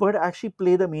else but actually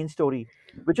play the main story,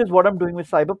 which is what I'm doing with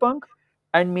Cyberpunk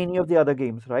and many of the other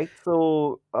games, right?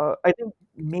 So I think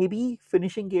maybe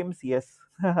finishing games, yes.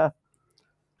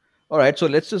 All right, so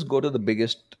let's just go to the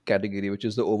biggest category, which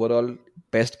is the overall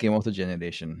best game of the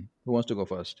generation. Who wants to go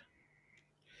first?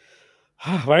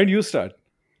 why don't you start?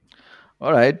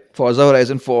 All right, Forza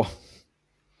Horizon 4.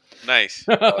 Nice.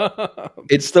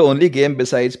 It's the only game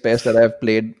besides PES that I've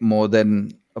played more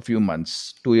than a few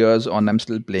months. 2 years on, I'm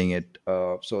still playing it.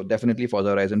 So definitely Forza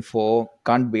Horizon 4.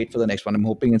 Can't wait for the next one. I'm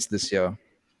hoping it's this year.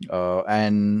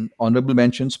 And honorable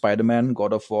mention Spider Man,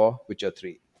 God of War, Witcher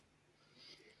 3.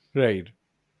 Right.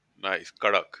 Nice.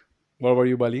 Kadak. What about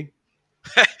you, Bali?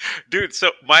 Dude,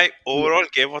 so my overall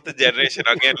game of the generation,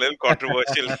 again, a little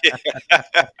controversial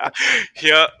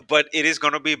here, but it is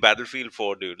gonna be Battlefield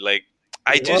 4, dude. Like,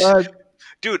 I just, What?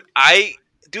 dude,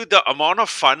 dude, the amount of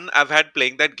fun I've had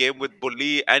playing that game with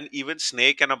Bully and even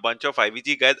Snake and a bunch of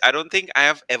IVG guys, I don't think I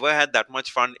have ever had that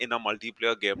much fun in a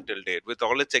multiplayer game till date. With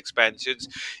all its expansions,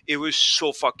 it was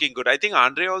so fucking good. I think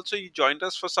Andre also, you joined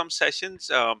us for some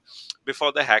sessions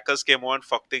before the hackers came on,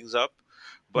 fucked things up.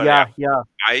 But yeah, Yeah,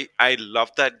 yeah. I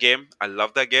love that game. I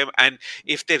love that game. And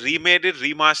if they remade it,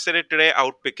 remastered it today, I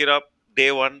would pick it up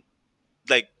day one.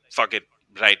 Like fuck it,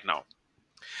 right now.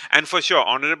 And for sure,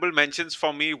 honorable mentions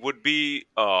for me would be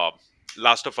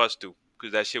Last of Us 2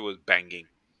 because that shit was banging.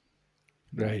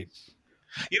 Right. Nice.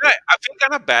 You know, I feel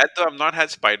kind of bad though. I've not had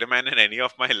Spider Man in any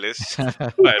of my lists.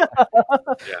 But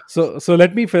yeah. So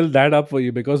let me fill that up for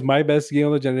you because my best game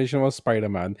of the generation was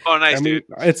Spider-Man. Oh, I nice, dude.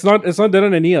 mean, it's not there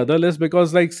on any other list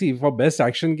because like see for best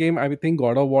action game, I would think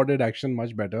God of War did action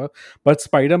much better. But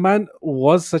Spider-Man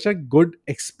was such a good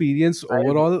experience I agree.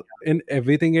 overall in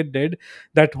everything it did.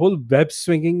 That whole web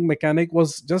swinging mechanic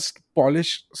was just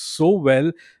polished so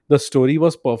well. The story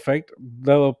was perfect.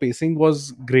 The pacing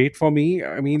was great for me.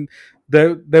 I mean,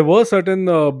 there were certain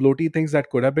bloaty things that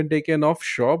could have been taken off,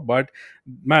 sure, but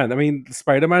man, I mean,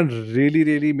 Spider-Man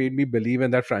really made me believe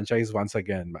in that franchise once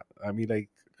again, man. I mean, like,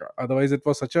 otherwise it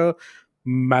was such a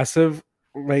massive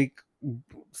like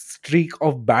streak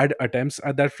of bad attempts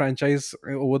at that franchise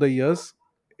over the years.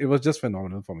 It was just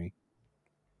phenomenal for me.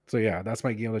 So yeah, that's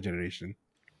my game of the generation.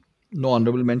 No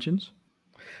honorable mentions?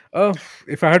 uh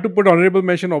if I had to put honorable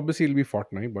mention, obviously it'll be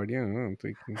Fortnite, but yeah, I'm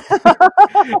thinking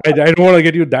I don't want to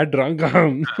get you that drunk.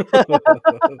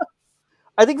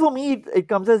 I think for me, it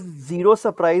comes as zero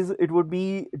surprise. It would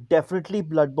be definitely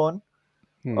Bloodborne.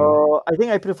 Hmm, I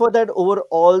think I prefer that over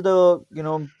all the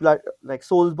blood like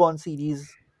Soulsborne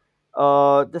series.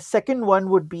 The second one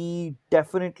would be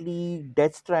definitely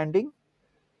Death Stranding,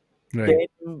 right.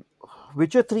 then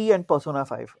Witcher 3 and Persona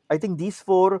 5. I think these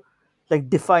four like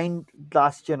defined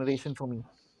last generation for me.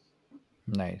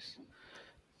 Nice.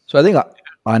 So I think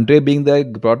Andre being there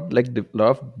brought like a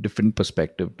lot of different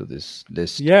perspective to this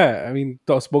list. Yeah, I mean,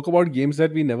 spoke about games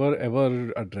that we never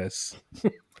ever address.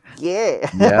 Yeah,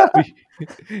 Yeah. we,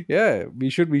 yeah, we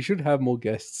should have more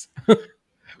guests.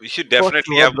 We should for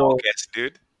definitely sure, have more bro. guests,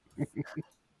 dude.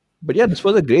 But yeah, this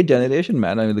was a great generation,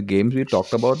 man. I mean, the games we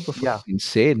talked about were Yeah, fucking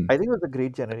insane. I think it was a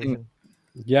great I think generation.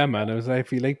 Yeah, man, I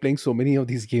feel like playing so many of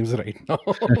these games right now.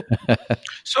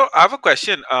 So I have a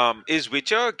question. Is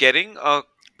Witcher getting a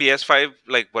PS5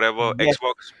 like whatever Yes,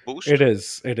 Xbox boost? It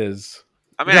is. It is.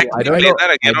 I mean, I Just yeah. can I only don't play know. that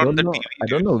I again on don't the know. TV, I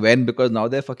don't dude. know when because now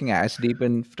they're fucking ass deep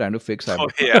in trying to fix Oh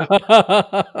Cyberpunk.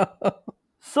 yeah.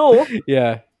 So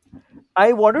yeah.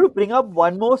 I wanted to bring up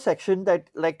one more section that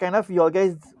like kind of your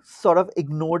guys sort of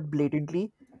ignored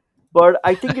blatantly, but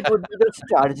I think it would be the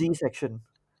strategy section,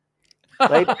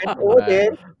 right? And over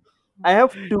there, Man. I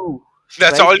have two,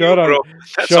 That's right? all you, Sure, bro.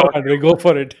 That's sure, all Andre, you. go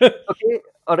for it. Okay,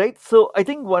 all right. So I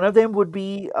think one of them would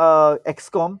be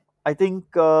XCOM. I think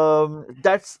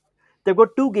that's they've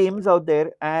got two games out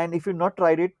there, and if you've not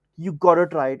tried it, you gotta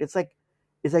try it. It's like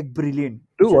brilliant.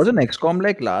 Dude, It's just wasn't XCOM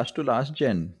like last to last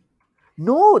gen?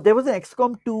 no. There was an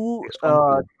XCOM two.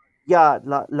 XCOM 2. Yeah,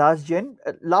 last gen.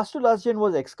 Last to last gen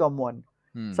was XCOM one.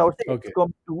 So I Hmm. would say Okay.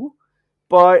 XCOM two,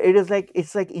 but it's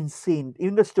like insane.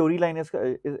 Even the storyline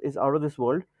is out of this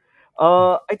world.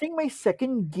 I think my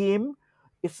second game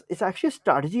is actually a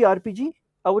strategy RPG,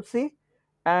 I would say,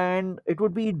 and it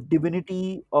would be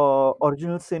Divinity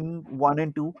Original Sin 1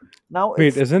 and 2. Now Wait,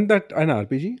 it's isn't that an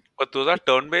RPG? But those are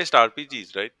turn-based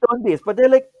RPGs, right? turn based, but they're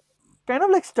like kind of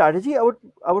like strategy. I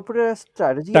would put it as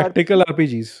strategy Tactical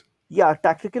RPG. RPGs. Yeah,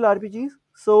 tactical RPGs.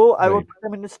 So I would Right. put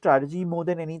them in a strategy more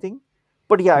than anything.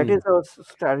 But yeah, it Hmm. is a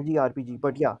strategy RPG.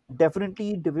 But yeah,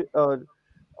 definitely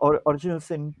Original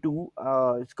Sin 2.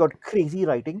 It's got crazy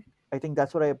writing. I think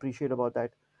that's what I appreciate about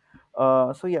that.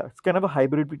 So yeah, it's kind of a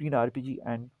hybrid between RPG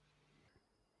and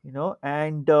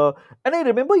I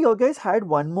remember you guys had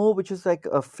one more which is like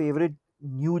a favorite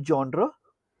new genre.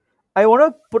 I want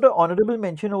to put an honorable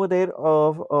mention over there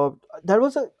of that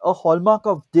was a hallmark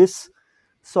of this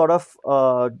sort of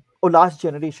last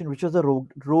generation, which was the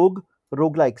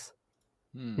roguelikes.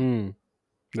 Hmm. Hmm. And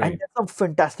Right. there's some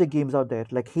fantastic games out there.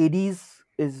 Like Hades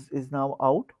is now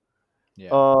out.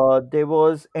 Yeah. There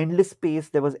was Endless Space,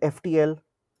 there was FTL.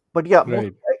 But yeah, most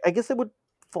Right. I guess it would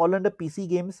fall under PC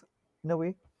games in a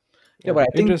way. Yeah, Yeah. but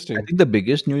I Interesting. think the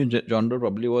biggest new genre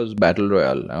probably was battle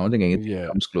royale. I don't think anything Yeah.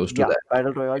 comes close to Yeah, that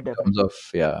Battle Royale in terms definitely.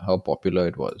 of how popular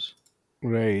it was.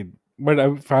 Right. But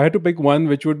if I had to pick one,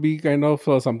 which would be kind of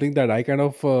something that I kind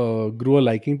of grew a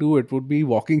liking to, it would be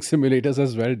walking simulators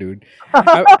as well, dude.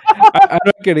 I, I'm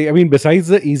not kidding. I mean, besides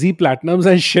the easy platinums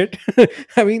and shit,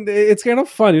 I mean, it's kind of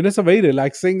fun. You know, it's a very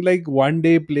relaxing, like one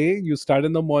day play. You start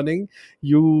in the morning,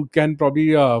 you can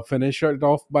probably finish it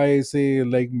off by, say,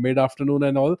 like mid afternoon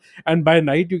and all. And by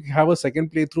night, you have a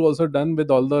second playthrough also done with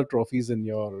all the trophies in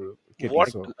your kitty. What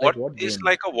Like So. like what what is game?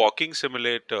 like a walking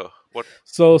simulator? What?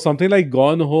 So something like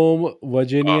Gone Home, Uh,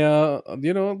 Virginia,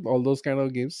 all those kind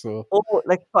of games. So Oh,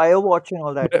 like Firewatch and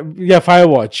all that. yeah,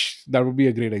 Firewatch, that would be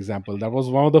a great example. That was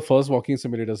one of the first walking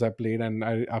simulators I played, and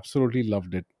I absolutely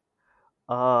loved it.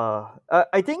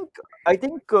 I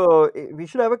think we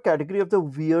should have a category of the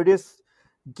weirdest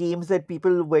games that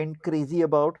people went crazy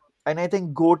about, and I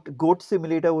think Goat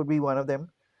Simulator would be one of them.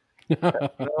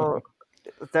 Uh,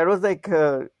 that was like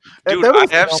Dude, that I was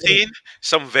have phenomenal. seen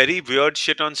some very weird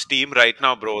shit on Steam right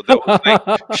now, bro. There was like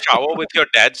shower with your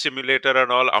dad simulator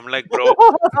and all. I'm like, bro,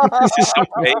 this is some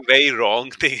very, very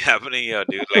wrong thing happening here,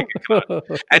 dude. Like, I cannot.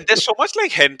 And there's so much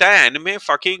like hentai anime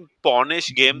fucking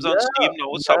pornish games on Yeah, Steam now.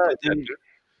 What's up yeah, with that, dude. dude?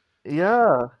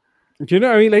 Yeah,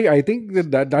 I mean, like, I think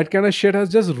that kind of shit has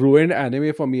just ruined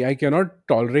anime for me. I cannot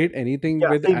tolerate anything yeah,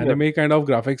 with same here. anime kind of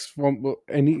graphics from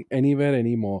anywhere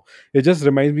anymore. It just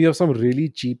reminds me of some really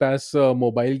cheap ass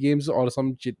mobile games or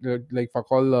some like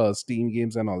fuck all Steam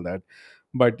games and all that.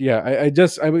 But yeah,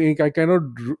 I mean, I kind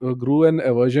of grew an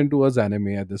aversion towards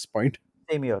anime at this point.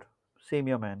 Same here. Same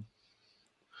here, man.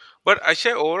 But I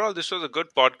say overall, this was a good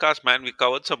podcast, man. We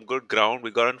covered some good ground.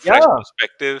 We got a fresh Yeah,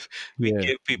 perspective. We Yeah.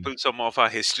 gave people some of our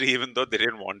history, even though they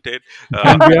didn't want it.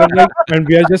 And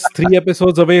we are just 3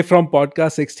 episodes away from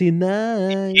podcast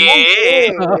 69. Yeah,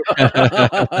 okay.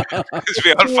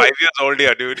 we are So 5 years old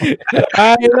here, dude.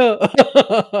 I know.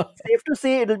 safe to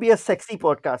say it'll be a sexy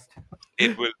podcast.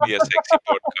 It will be a sexy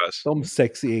podcast. Dom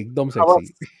sexy, dom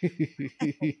Havas.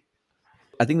 sexy.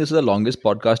 I think this is the longest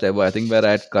podcast ever. I think we're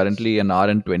at currently an hour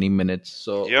and 20 minutes.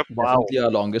 So Yep. Wow. definitely our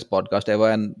longest podcast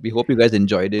ever. And we hope you guys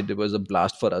enjoyed it. It was a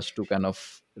blast for us to kind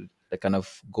of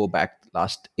go back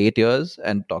last 8 years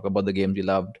and talk about the games you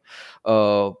loved.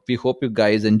 We hope you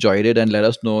guys enjoyed it and let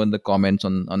us know in the comments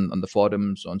on the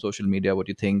forums, on social media, what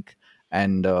you think.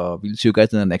 And we'll see you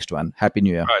guys in the next one. Happy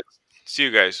New Year. All right. See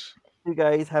you guys. You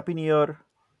guys, happy new year.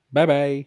 Bye bye.